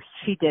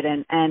 she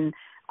didn't, and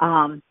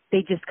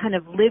they just kind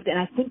of lived. And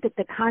I think that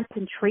the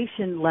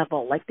concentration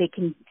level, like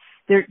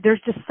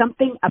there's just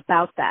something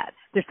about that.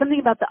 There's something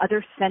about the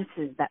other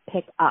senses that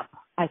pick up,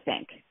 I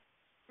think.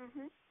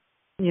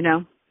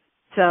 Mm-hmm.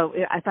 So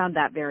I found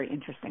that very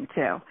interesting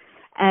too.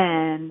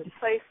 And the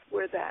place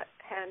where that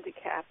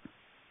handicap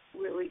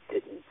really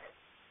didn't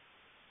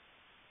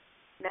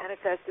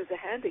manifest as a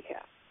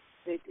handicap.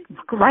 They didn't.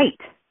 Right.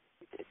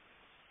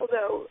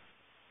 Although,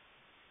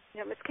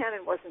 Miss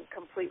Cannon wasn't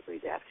completely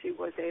deaf. She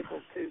was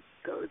able to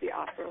go to the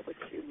opera, which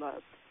she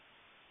loved.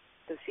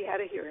 So she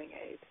had a hearing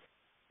aid.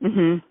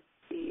 Mm-hmm.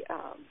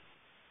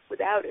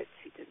 Without it,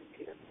 she didn't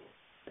hear.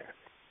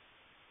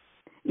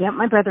 Yeah,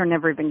 my brother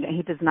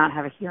he does not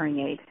have a hearing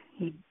aid.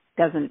 He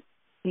doesn't,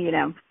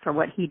 for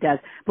what he does.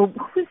 But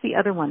who was the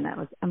other one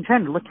I'm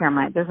trying to look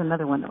here. There's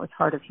another one that was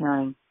hard of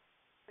hearing.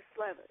 Miss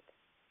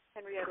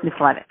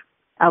Levitt.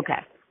 Okay.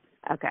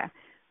 Yeah. Okay.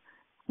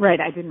 Right,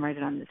 I didn't write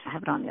it on this. I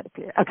have it on the other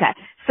page. Okay,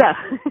 so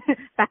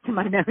back to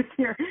my notes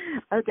here.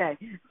 Okay,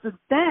 so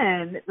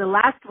then the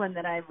last one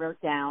that I wrote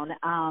down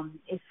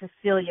is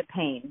Cecilia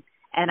Payne.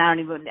 And I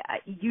don't even,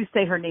 you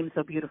say her name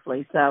so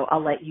beautifully, so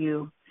I'll let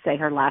you say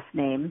her last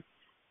name.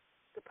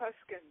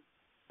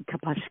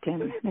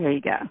 Kapushkin. There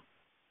you go.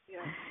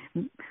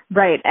 Yeah.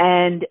 Right,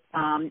 and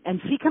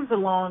she comes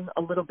along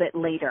a little bit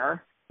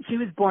later. She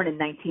was born in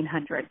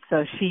 1900,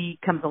 so she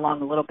comes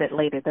along a little bit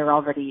later. They're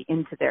already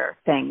into their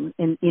thing,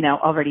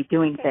 already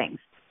doing things.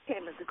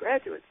 Came as a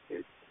graduate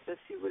student, so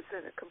she was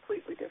in a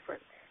completely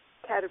different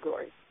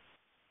category.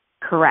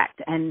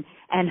 Correct, and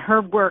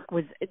her work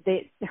was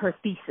her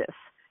thesis.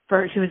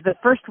 She was the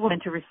first woman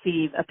to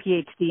receive a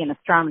PhD in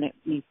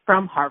astronomy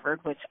from Harvard,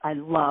 which I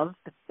love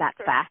that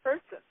fact.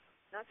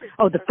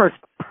 The first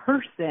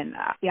person.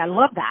 Yeah, I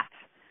love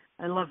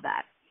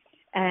that.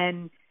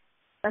 And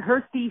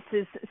her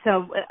thesis,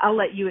 so I'll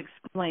let you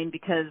explain,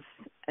 because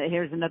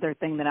here's another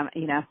thing that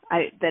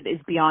that is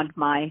beyond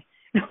my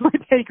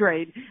pay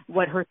grade,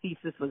 what her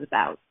thesis was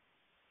about.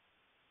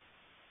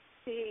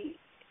 She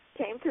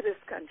came to this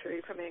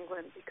country from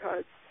England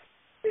because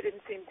there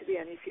didn't seem to be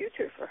any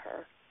future for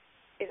her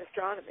in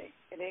astronomy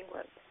in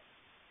England.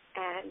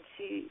 And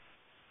she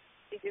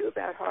knew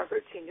about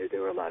Harvard. She knew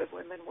there were a lot of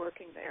women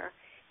working there.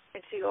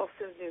 And she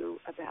also knew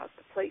about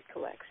the plate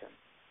collection.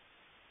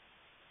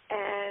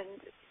 And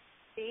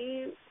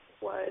she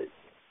was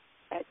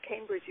at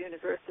Cambridge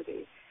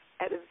University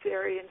at a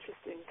very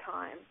interesting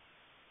time,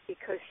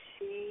 because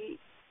she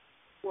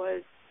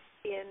was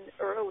in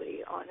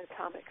early on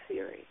atomic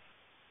theory.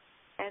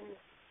 And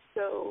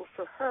so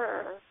for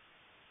her,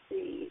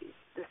 the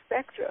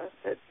spectra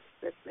that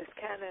Miss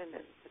Cannon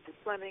and Mrs.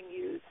 Fleming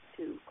used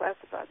to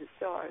classify the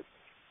stars,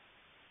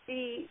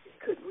 she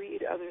could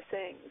read other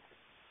things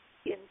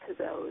into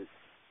those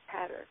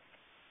patterns.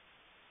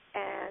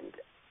 And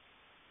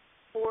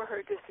for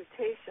her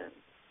dissertation,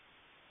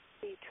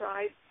 she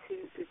tried to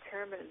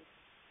determine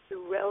the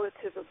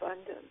relative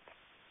abundance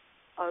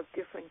of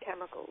different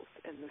chemicals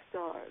in the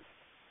stars.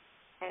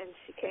 And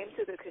she came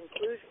to the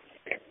conclusion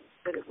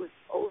that it was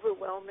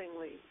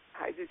overwhelmingly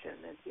hydrogen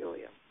and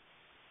helium.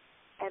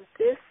 And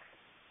this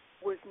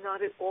was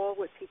not at all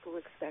what people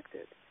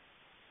expected.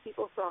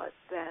 People thought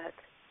that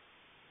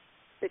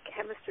the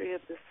chemistry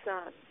of the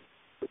sun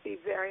would be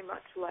very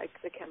much like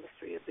the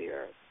chemistry of the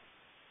Earth.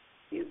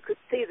 You could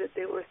see that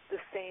they were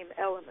the same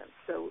elements,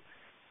 so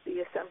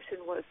the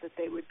assumption was that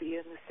they would be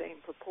in the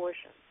same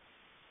proportion.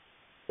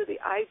 So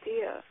the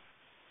idea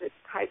that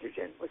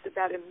hydrogen was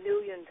about 1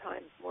 million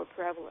times more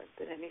prevalent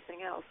than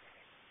anything else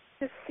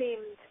just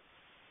seemed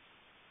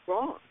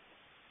wrong.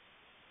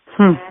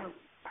 And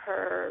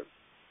her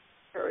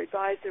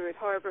advisor at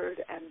Harvard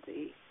and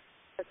the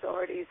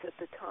authorities at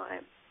the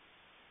time,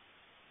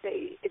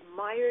 they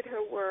admired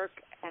her work,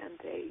 and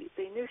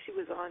they knew she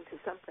was on to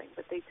something,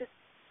 but they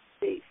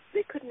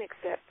couldn't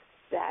accept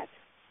that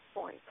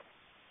point.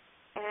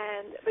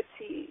 But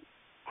she,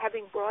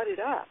 having brought it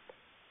up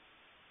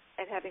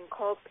and having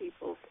called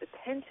people's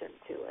attention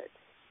to it,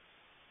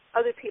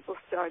 other people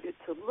started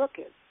to look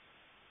at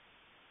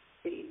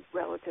the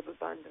relative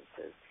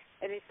abundances,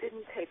 and it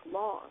didn't take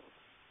long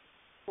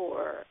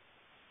for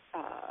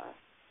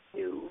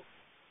new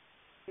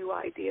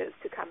ideas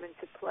to come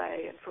into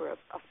play and for a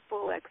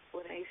full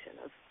explanation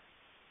of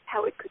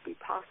how it could be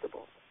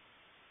possible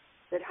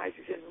that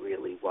hydrogen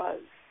really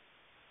was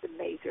the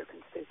major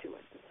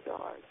constituent in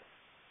stars.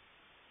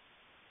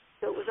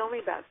 So it was only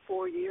about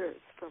 4 years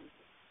from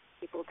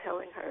people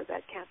telling her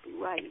that can't be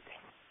right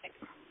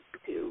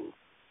to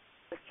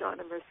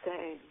astronomers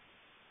saying,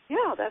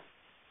 yeah,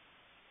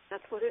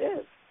 that's what it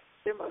is.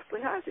 They're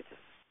mostly hydrogen.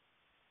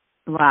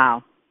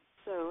 Wow.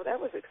 So that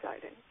was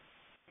exciting.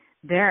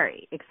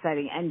 Very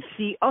exciting. And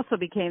she also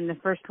became the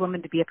first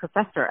woman to be a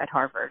professor at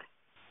Harvard.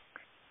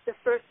 The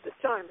first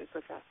astronomy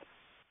professor.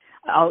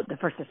 Oh, the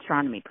first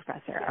astronomy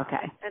professor. Yeah.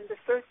 Okay. And the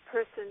first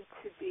person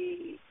to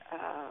be,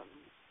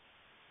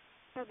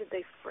 how did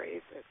they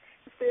phrase it?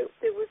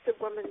 There was a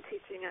woman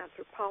teaching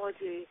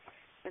anthropology,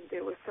 and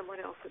there was someone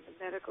else in the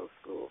medical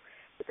school.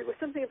 But there was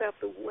something about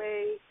the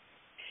way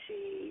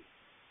she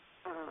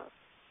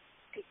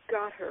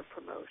got her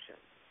promotion.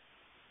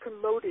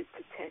 Promoted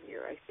to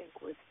tenure, I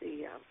think, was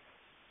the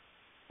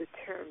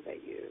term they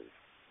used.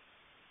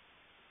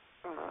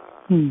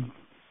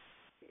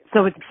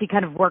 So she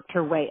kind of worked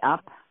her way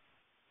up?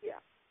 Yeah.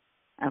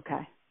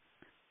 Okay.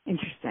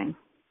 Interesting.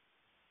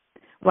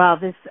 Well,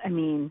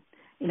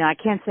 I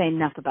can't say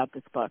enough about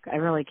this book. I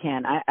really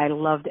can. I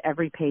loved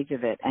every page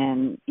of it,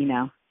 and,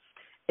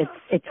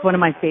 it's one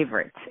of my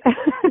favorites.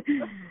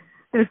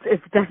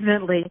 It's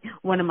definitely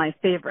one of my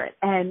favorites.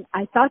 And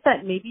I thought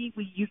that maybe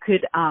you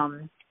could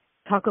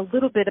talk a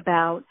little bit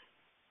about,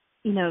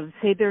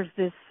 say there's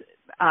this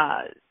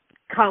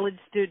college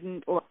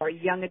student or a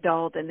young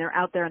adult, and they're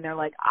out there and they're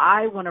like,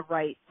 I want to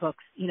write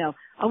books.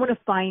 I want to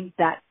find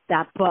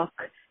that book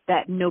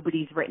that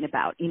nobody's written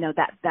about,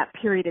 that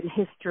period in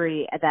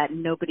history that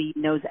nobody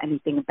knows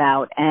anything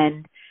about.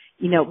 And,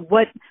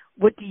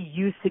 what do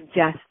you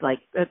suggest, like,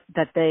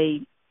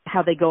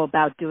 how they go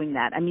about doing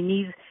that? I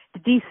mean,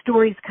 did these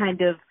stories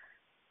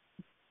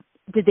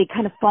did they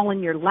kind of fall in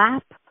your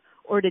lap,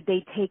 or did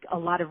they take a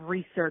lot of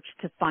research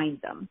to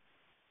find them?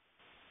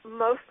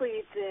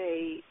 Mostly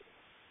they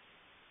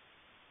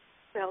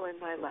fell in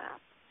my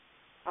lap.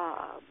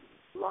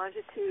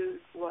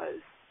 Longitude was,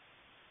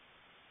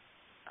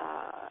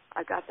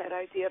 I got that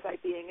idea by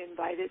being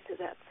invited to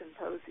that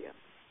symposium.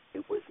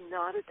 It was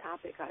not a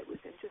topic I was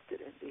interested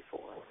in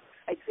before.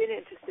 I'd been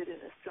interested in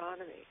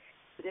astronomy,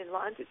 but in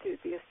Longitude,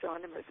 the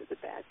astronomers are the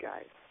bad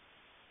guys.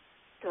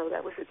 So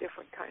that was a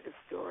different kind of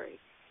story.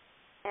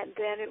 And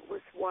then it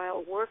was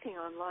while working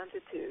on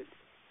Longitude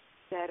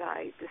that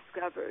I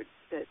discovered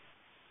that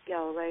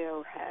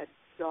Galileo had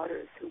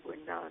daughters who were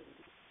nuns,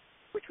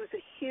 which was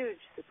a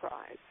huge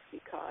surprise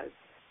because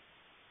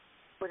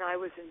when I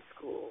was in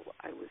school,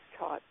 I was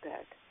taught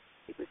that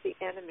he was the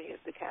enemy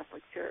of the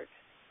Catholic Church.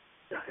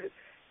 So I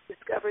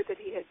discovered that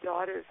he had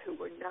daughters who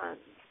were nuns.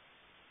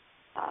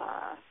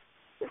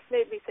 This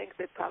made me think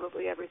that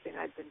probably everything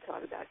I'd been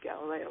taught about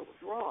Galileo was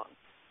wrong,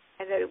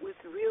 and that it was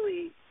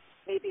really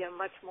maybe a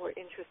much more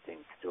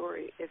interesting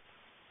story if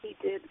he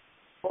did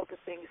all the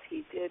things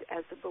he did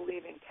as a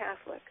believing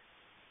Catholic.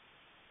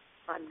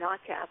 I'm not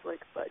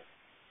Catholic, but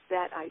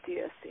that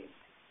idea seemed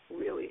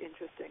really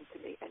interesting to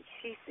me, and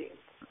she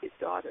seemed, his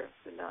daughter,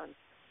 the nun,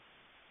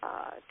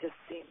 just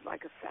seemed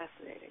like a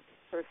fascinating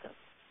person.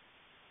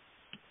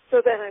 So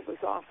then I was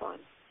off on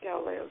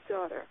Galileo's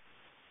daughter.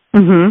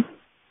 Mm-hmm.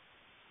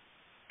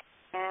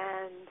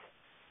 And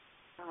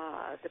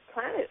the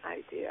planet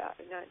idea,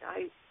 and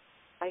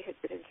I had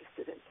been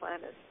interested in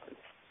planets since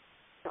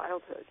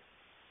childhood,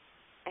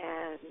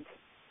 and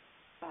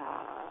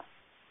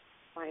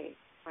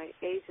my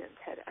agent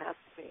had asked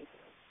me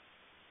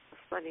a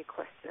funny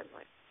question,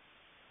 like,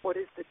 what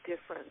is the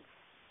difference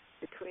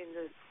between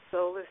the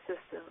solar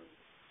system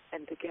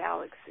and the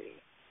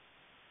galaxy,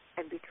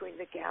 and between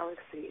the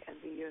galaxy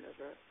and the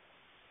universe?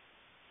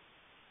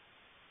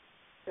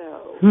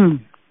 So,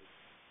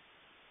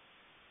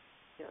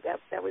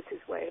 that was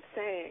his way of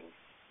saying,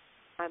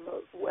 I'm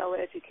a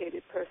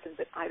well-educated person,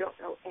 but I don't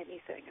know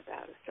anything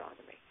about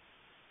astronomy,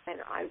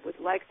 and I would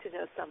like to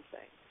know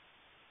something.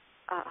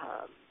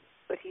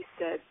 But he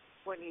said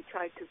when he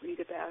tried to read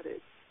about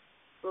it,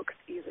 books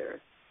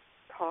either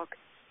talked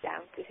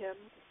down to him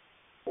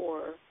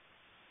or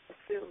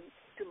assumed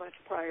too much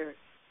prior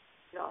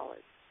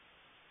knowledge.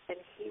 And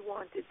he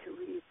wanted to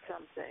read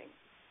something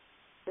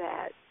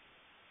that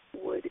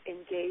would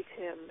engage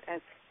him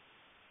at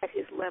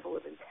his level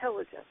of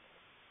intelligence,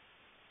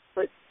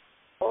 but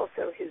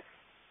also his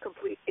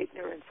complete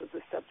ignorance of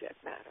the subject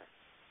matter.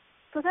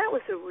 So that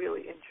was a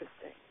really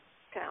interesting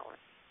challenge.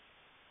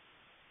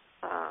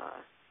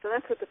 So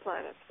that's what the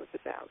planets was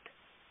about.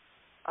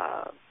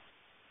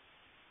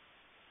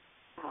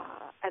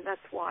 And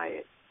that's why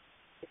it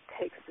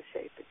takes the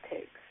shape it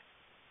takes.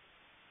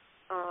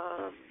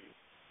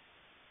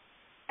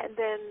 And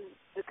then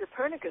the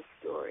Copernicus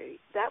story,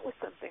 that was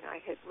something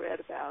I had read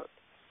about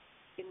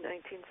in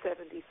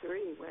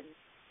 1973 when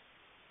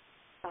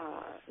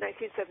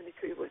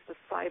 1973 was the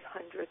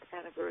 500th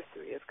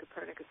anniversary of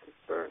Copernicus's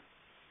birth.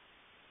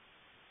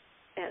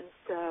 And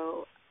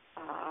so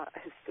a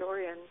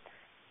historian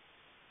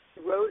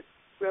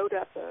wrote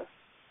up a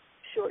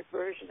short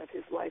version of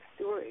his life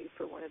story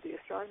for one of the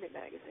astronomy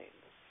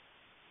magazines.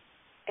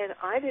 And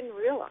I didn't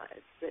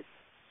realize that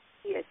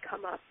he had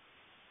come up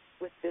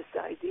with this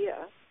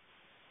idea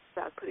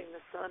about putting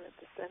the sun at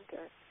the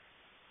center,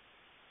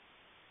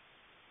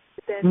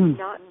 but then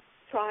not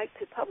tried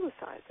to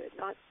publicize it.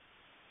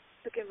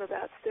 Took him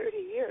about 30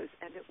 years,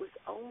 and it was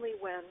only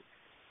when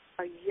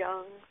a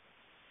young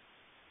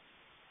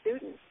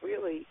student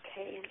really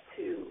came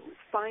to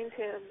find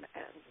him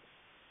and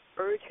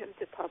urge him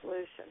to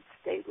publish and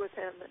stayed with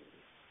him and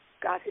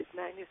got his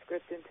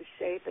manuscript into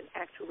shape and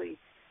actually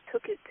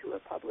took it to a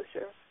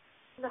publisher.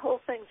 And the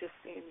whole thing just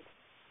seemed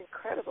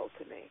incredible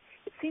to me.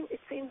 It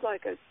seemed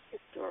like a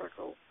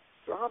historical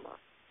drama.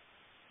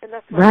 And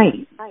that's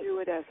why I do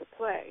it as a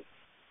play.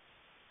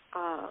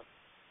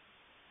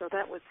 So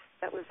that was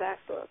that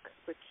book,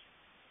 which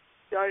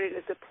started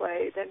as a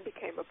play, then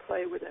became a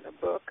play within a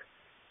book,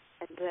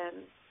 and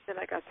then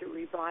I got to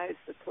revise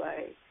the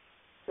play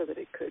so that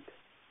it could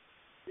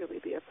really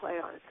be a play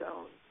on its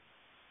own.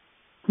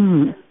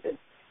 And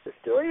the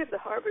story of the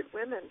Harvard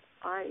women,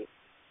 I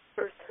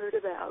first heard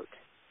about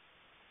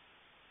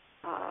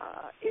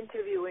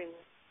interviewing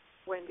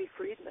Wendy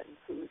Friedman,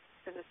 who's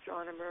an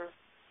astronomer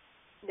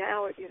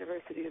now at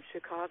University of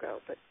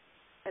Chicago, but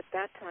at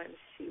that time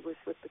she was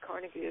with the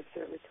Carnegie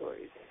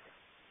Observatories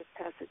in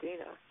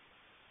Pasadena,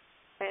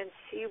 and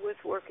she was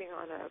working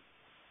on a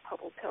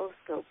Hubble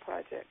telescope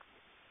project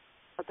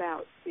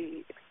about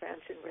the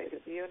expansion rate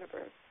of the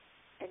universe,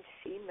 and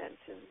she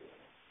mentioned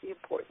the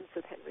importance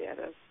of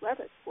Henrietta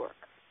Leavitt's work,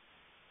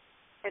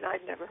 and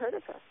I'd never heard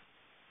of her.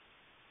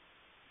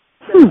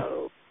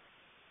 So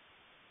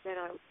then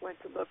I went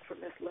to look for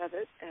Miss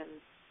Leavitt,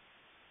 and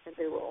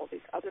there were all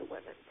these other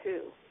women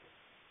too,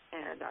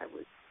 and I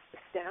was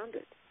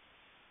astounded.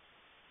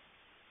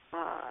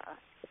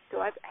 So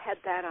I've had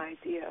that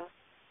idea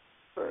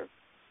for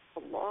a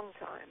long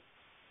time,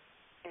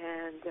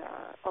 and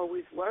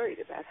always worried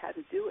about how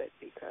to do it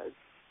because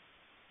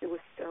there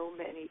were so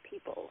many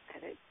people,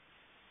 and it's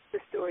a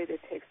story that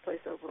takes place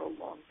over a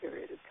long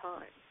period of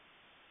time.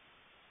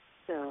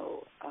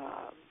 So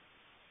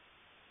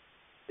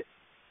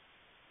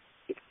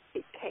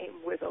it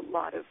came with a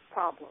lot of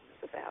problems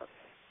about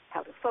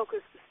how to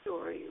focus the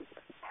story,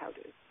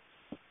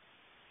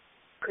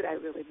 could I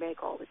really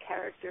make all the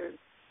characters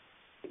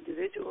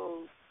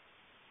individuals?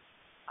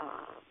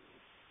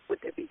 Would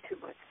there be too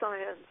much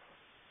science?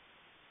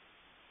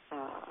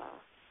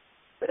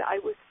 But I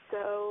was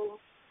so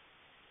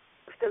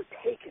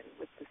taken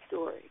with the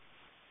story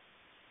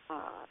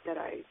that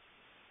I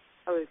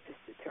was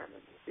just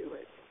determined to do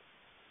it.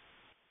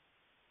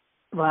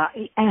 Well,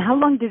 and how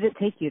long did it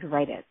take you to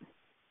write it?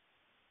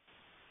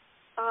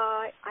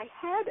 I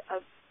had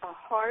a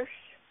harsh,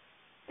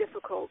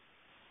 difficult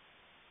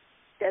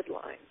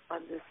deadline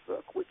on this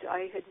book, which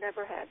I had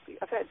never had.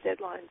 I've had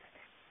deadlines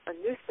on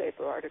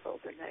newspaper articles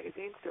and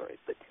magazine stories,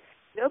 but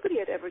nobody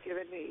had ever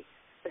given me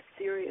a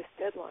serious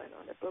deadline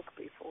on a book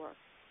before.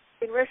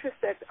 In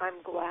retrospect,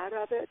 I'm glad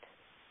of it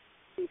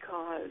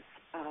because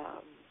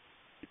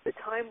the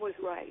time was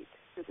right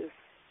for this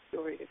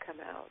story to come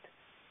out.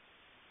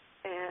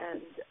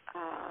 And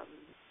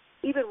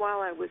even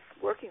while I was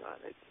working on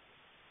it,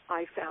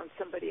 I found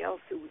somebody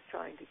else who was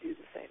trying to do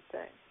the same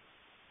thing,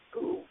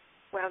 who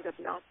wound up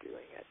not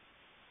doing it.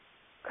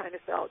 Kind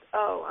of felt,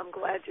 oh, I'm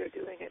glad you're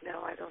doing it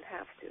now. I don't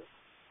have to.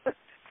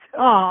 So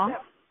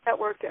that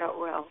worked out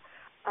well.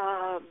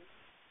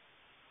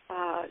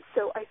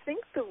 So I think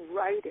the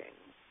writing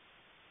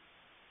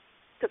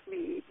took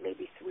me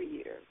maybe 3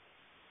 years.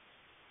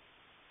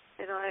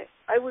 And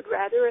I would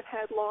rather have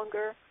had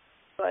longer,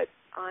 but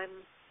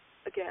I'm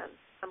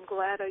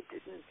glad I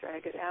didn't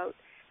drag it out,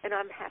 and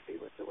I'm happy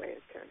with the way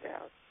it turned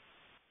out.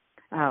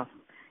 Oh,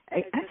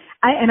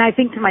 I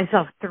think to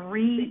myself,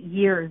 3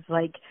 years,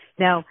 like,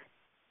 now,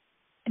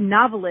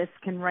 novelists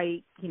can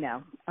write,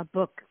 a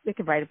book, they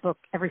can write a book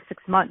every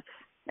 6 months,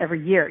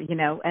 every year,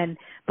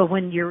 but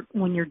when you're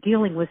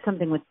dealing with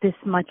something with this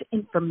much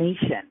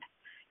information,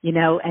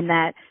 and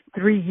that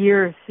 3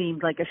 years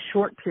seemed like a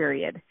short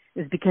period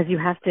is because you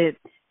have to,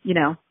 you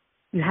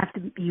have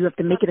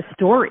to make it a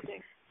story,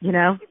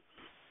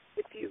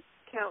 If you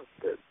count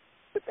the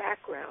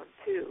background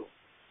too,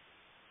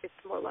 it's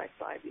more like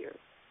 5 years.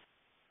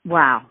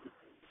 Wow.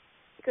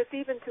 Because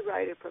even to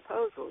write a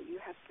proposal, you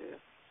have to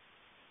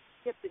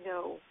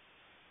know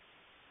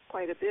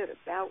quite a bit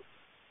about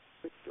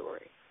the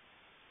story.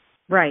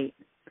 Right.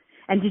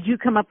 And did you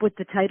come up with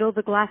the title,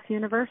 The Glass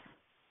Universe?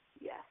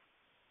 Yes.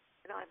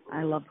 And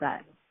I love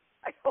that.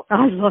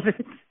 I love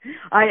it.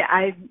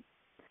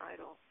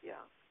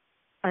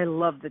 I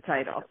love the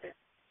title.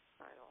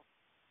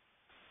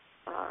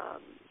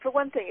 For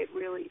one thing, it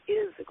really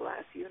is a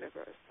glass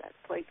universe, that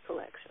plate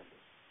collection.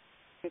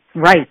 It's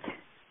right.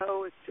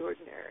 So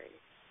extraordinary.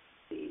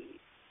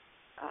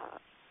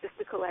 Just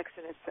the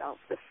collection itself,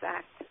 the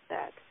fact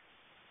that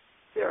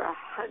there are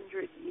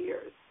 100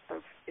 years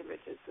of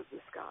images of the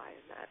sky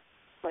in that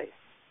place.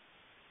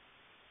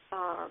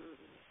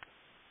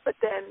 But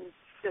then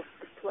just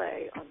the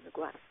play on the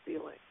glass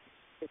ceiling,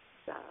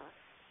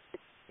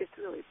 it's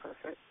really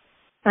perfect.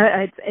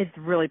 It's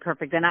really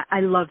perfect, and I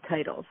love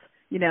titles,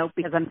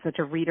 because I'm such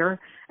a reader,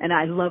 and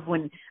I love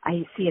when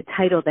I see a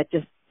title that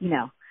just,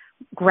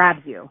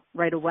 grabs you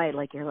right away,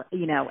 like you're,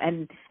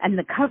 and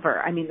the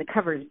cover. I mean, the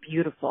cover is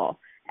beautiful,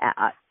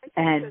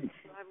 and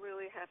I'm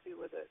really happy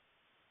with it.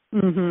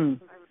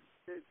 Mm-hmm.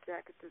 The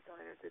jacket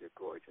designer did a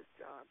gorgeous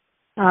job.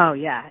 Oh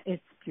yeah,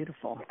 it's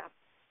beautiful.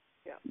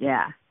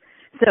 Yeah.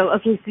 So,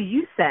 okay, so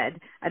you said,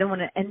 I don't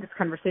want to end this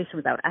conversation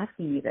without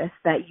asking you this,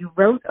 that you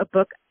wrote a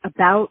book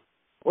about,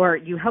 or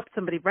you helped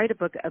somebody write a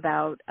book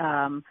about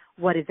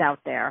what is out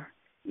there,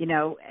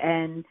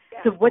 and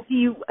so what do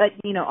you,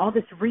 all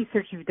this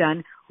research you've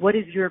done, what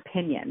is your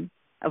opinion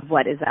of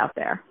what is out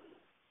there?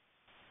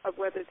 Of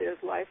whether there's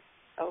life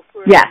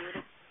elsewhere? Yes.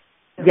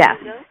 Yes.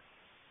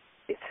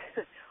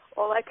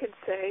 All I can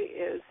say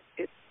is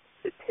it's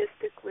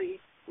statistically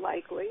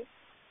likely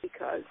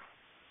because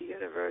the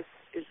universe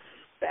is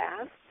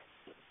vast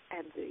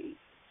and the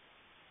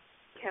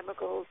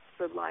chemicals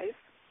for life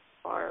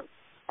are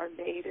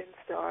made in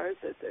stars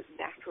as a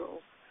natural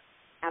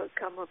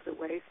outcome of the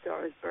way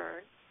stars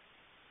burn.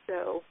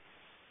 So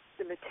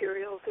the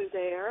materials are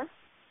there.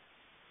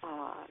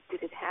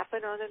 Did it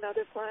happen on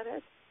another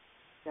planet?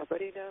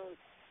 Nobody knows.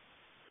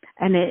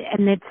 And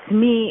it's, to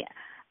me,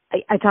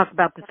 I talk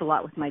about this a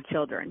lot with my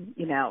children.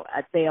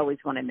 They always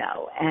want to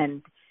know,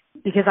 and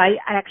because I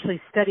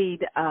actually studied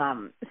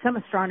some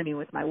astronomy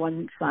with my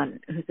one son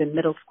who's in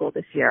middle school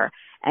this year,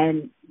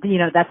 and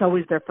that's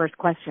always their first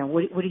question.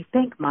 What do you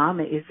think, Mom?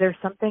 Is there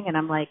something? And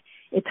I'm like,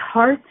 it's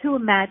hard to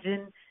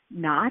imagine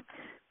not.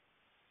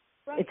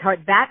 Right. It's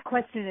hard. That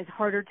question is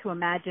harder to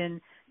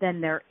imagine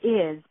than there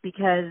is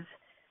because.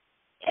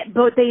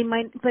 But it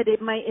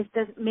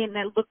may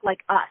not look like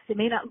us. It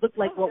may not look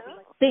like what we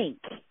think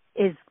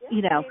is,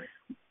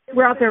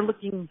 we're out there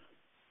looking.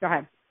 Go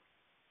ahead.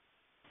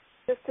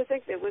 Just to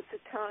think there was a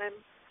time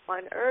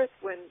on Earth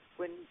when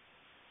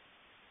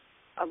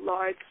a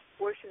large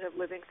portion of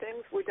living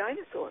things were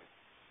dinosaurs,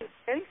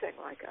 anything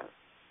like us.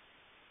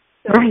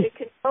 So right. It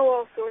can go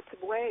all sorts of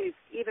ways,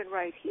 even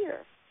right here.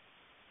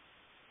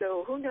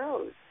 So who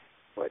knows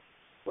what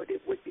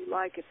it would be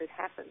like if it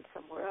happened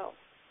somewhere else.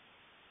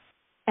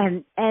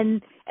 And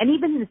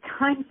even the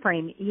time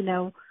frame,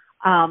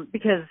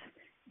 because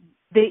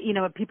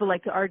people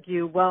like to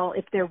argue, well,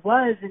 if there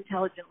was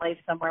intelligent life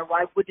somewhere,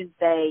 why wouldn't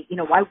they,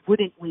 why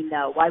wouldn't we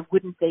know? Why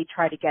wouldn't they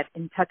try to get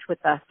in touch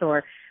with us?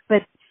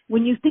 But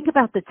when you think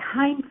about the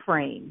time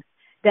frame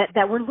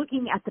that we're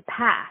looking at the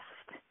past,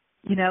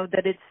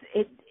 that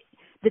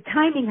the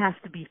timing has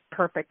to be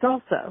perfect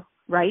also,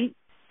 right?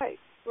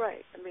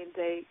 Right. I mean,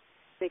 they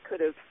could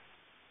have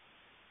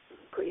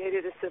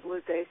created a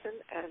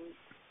civilization and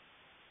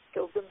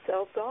killed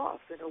themselves off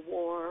in a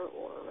war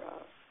or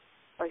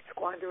by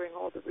squandering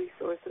all the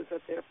resources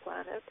of their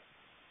planet,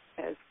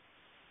 as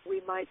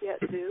we might yet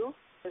do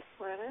this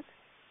planet.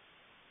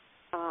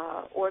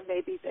 Or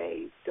maybe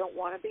they don't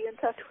want to be in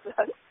touch with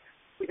us.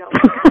 We don't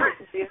want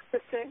it to be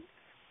interesting.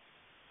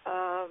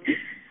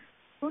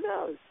 Who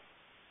knows?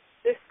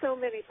 There's so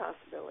many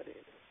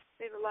possibilities.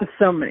 I mean, a lot of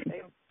so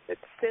many. That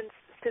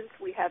since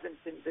we haven't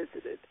been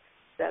visited,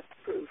 that's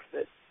proof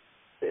that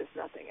there's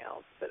nothing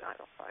else. But I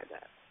don't buy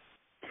that.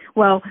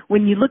 Well,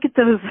 when you look at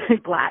those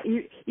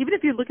even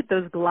if you look at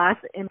those glass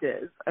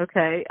images,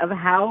 okay, of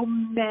how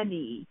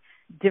many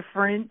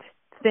different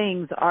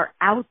things are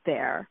out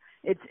there,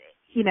 it's,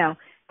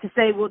 to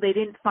say, well, they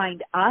didn't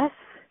find us,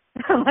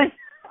 like,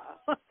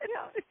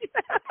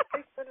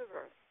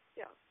 universe.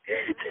 Yeah.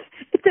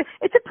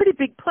 It's a pretty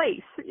big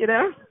place,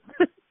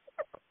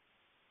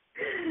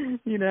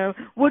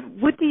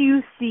 What do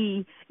you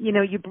see,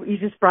 you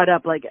just brought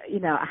up, like,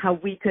 how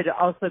we could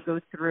also go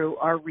through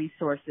our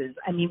resources.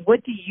 I mean,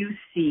 what do you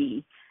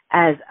see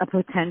as a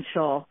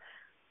potential?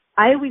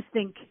 I always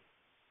think,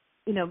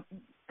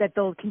 that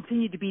there'll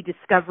continue to be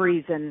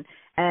discoveries and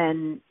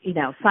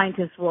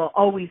scientists will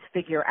always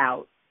figure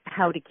out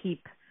how to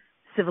keep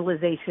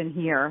civilization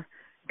here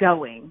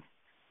going.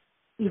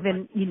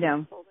 Even,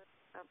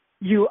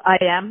 I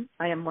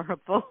am more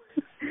hopeful.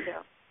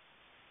 Yeah.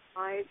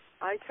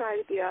 I try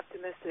to be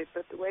optimistic,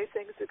 but the way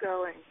things are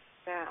going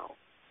now,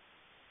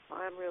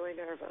 I'm really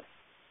nervous.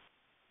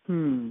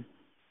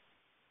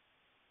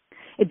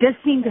 It does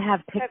seem to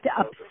have picked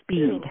up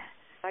speed.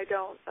 I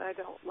don't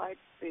like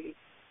the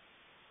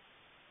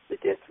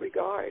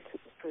disregard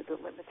for the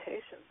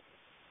limitations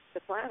of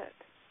the planet.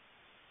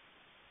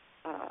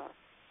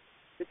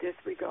 The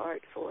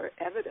disregard for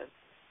evidence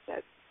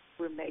that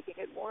we're making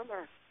it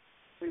warmer.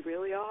 We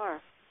really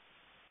are.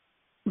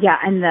 Yeah,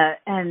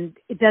 and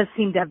it does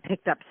seem to have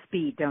picked up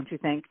speed, don't you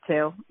think,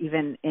 too,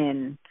 even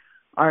in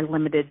our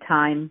limited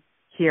time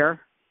here?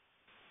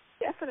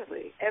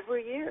 Definitely.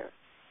 Every year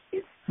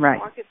is right.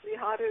 Markedly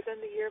hotter than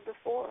the year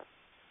before,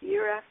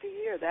 year after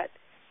year. That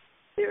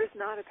there is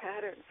not a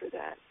pattern for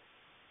that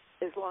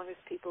as long as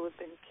people have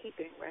been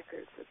keeping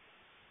records of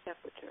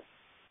temperature.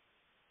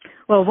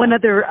 Well, one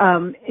other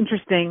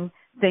interesting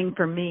thing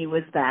for me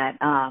was that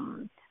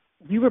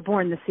you were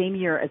born the same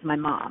year as my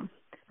mom.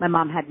 My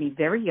mom had me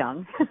very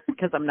young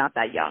because I'm not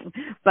that young,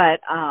 but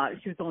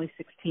she was only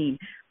 16.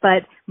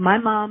 But my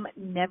mom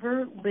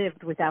never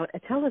lived without a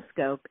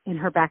telescope in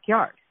her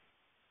backyard.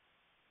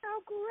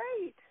 Oh,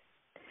 great.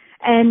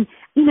 And,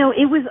 you know,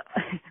 it was,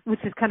 which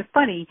is kind of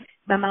funny,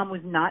 my mom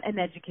was not an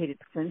educated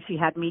person. She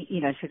had me,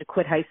 you know, she had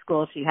quit high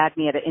school. She had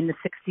me in the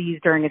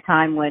 60s during a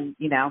time when,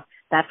 you know,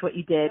 that's what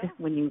you did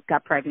when you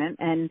got pregnant.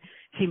 And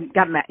she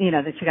got,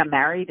 then she got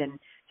married and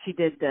she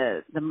did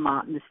the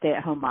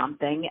stay-at-home mom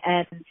thing.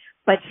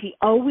 But she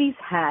always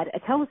had a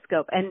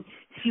telescope. And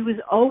she was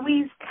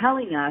always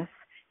telling us,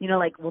 you know,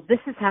 like, well, this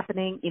is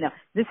happening, you know,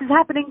 this is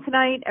happening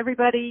tonight,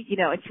 everybody, you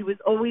know, and she was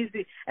always,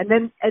 and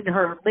then in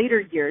her later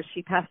years,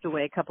 she passed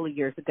away a couple of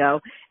years ago,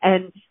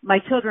 and my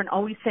children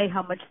always say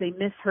how much they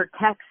miss her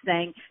text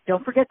saying,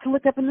 don't forget to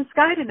look up in the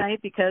sky tonight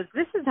because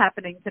this is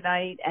happening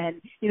tonight,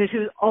 and, you know, she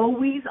was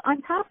always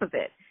on top of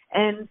it.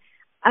 And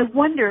I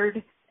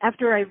wondered,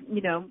 after I,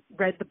 you know,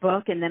 read the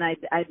book and then I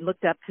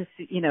looked up to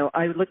see, you know,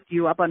 I looked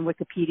you up on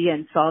Wikipedia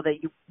and saw that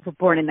you were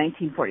born in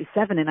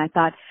 1947, and I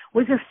thought,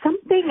 was there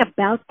something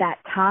about that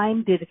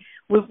time?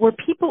 Were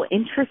people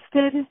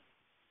interested?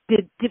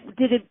 Did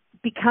it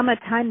become a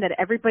time that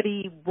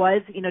everybody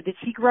was, you know, did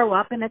she grow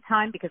up in a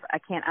time? Because I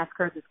can't ask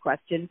her this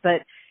question,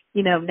 but,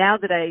 you know, now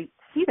that I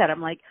see that, I'm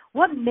like,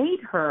 what made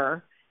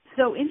her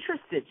so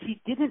interested?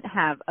 She didn't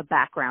have a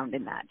background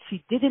in that.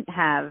 She didn't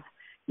have,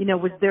 you know,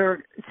 was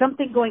there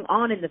something going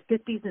on in the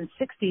 50s and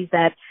 60s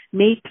that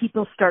made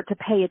people start to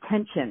pay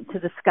attention to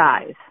the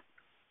skies?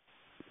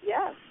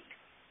 Yes.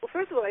 Well,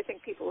 first of all, I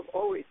think people have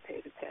always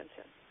paid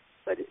attention.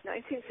 But it's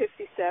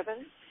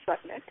 1957,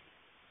 Sputnik,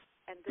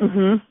 and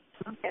then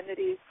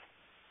Kennedy's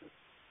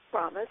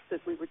promise that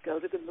we would go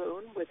to the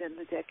moon within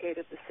the decade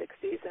of the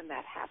 60s, and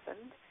that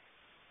happened.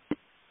 It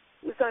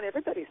was on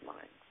everybody's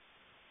mind.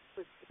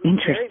 It was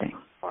interesting.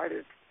 Very part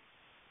of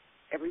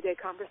everyday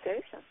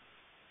conversation.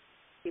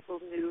 People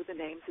knew the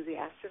names of the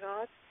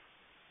astronauts.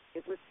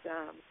 It was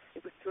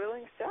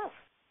thrilling stuff.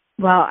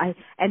 Well,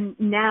 and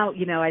now,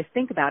 you know, I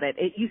think about it.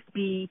 It used to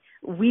be,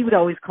 we would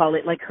always call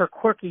it like her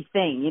quirky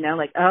thing, you know,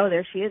 like, oh,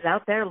 there she is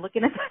out there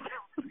looking at that.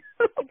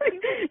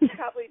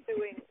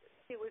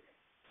 She was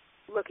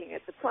looking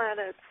at the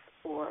planets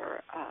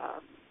or,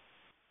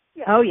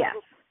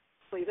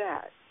 probably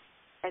that,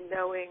 and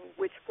knowing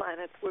which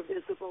planets were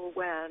visible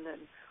when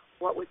and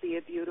what would be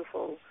a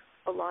beautiful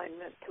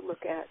alignment to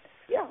look at.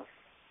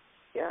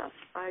 Yeah,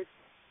 I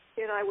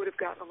would have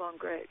gotten along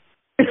great.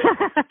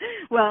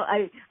 Well,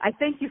 I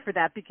thank you for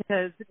that,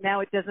 because now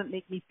it doesn't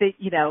make me think,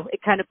 you know,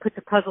 it kind of puts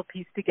a puzzle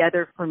piece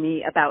together for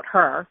me about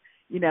her,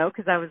 you know,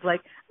 because I was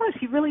like, oh,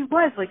 she really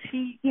was. Like,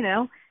 she, you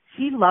know,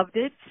 she loved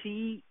it.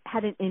 She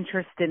had an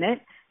interest in it.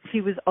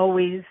 She was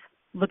always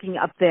looking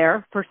up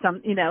there for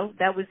some, you know,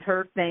 that was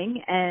her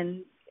thing.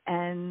 And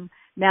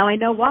now I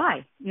know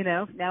why, you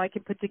know, now I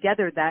can put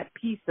together that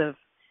piece of,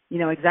 you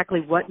know,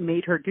 exactly what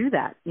made her do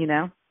that, you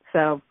know.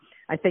 So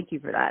I thank you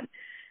for that.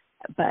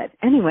 But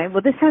anyway,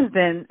 well, this has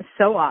been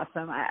so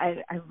awesome.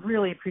 I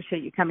really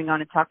appreciate you coming on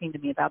and talking to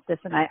me about this.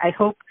 And I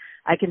hope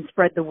I can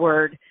spread the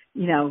word,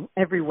 you know,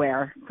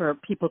 everywhere for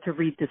people to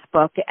read this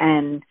book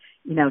and,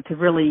 you know, to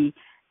really,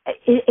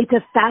 it's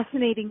a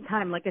fascinating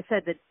time. Like I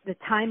said, the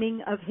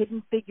timing of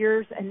Hidden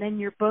Figures and then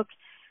your book,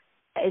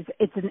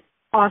 it's an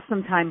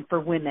awesome time for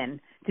women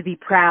to be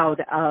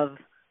proud of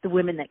the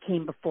women that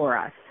came before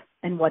us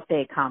and what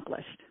they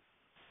accomplished.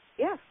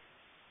 Yes.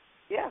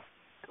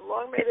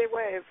 Long may they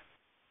wave.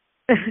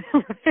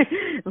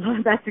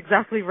 That's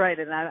exactly right,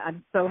 and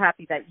I'm so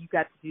happy that you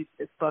got to do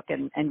this book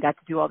and got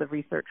to do all the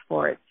research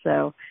for it.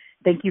 So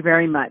thank you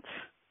very much.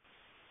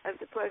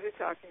 It's a pleasure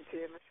talking to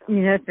you,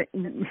 Michelle.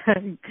 Yes,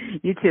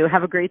 you too.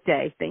 Have a great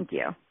day. Thank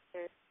you.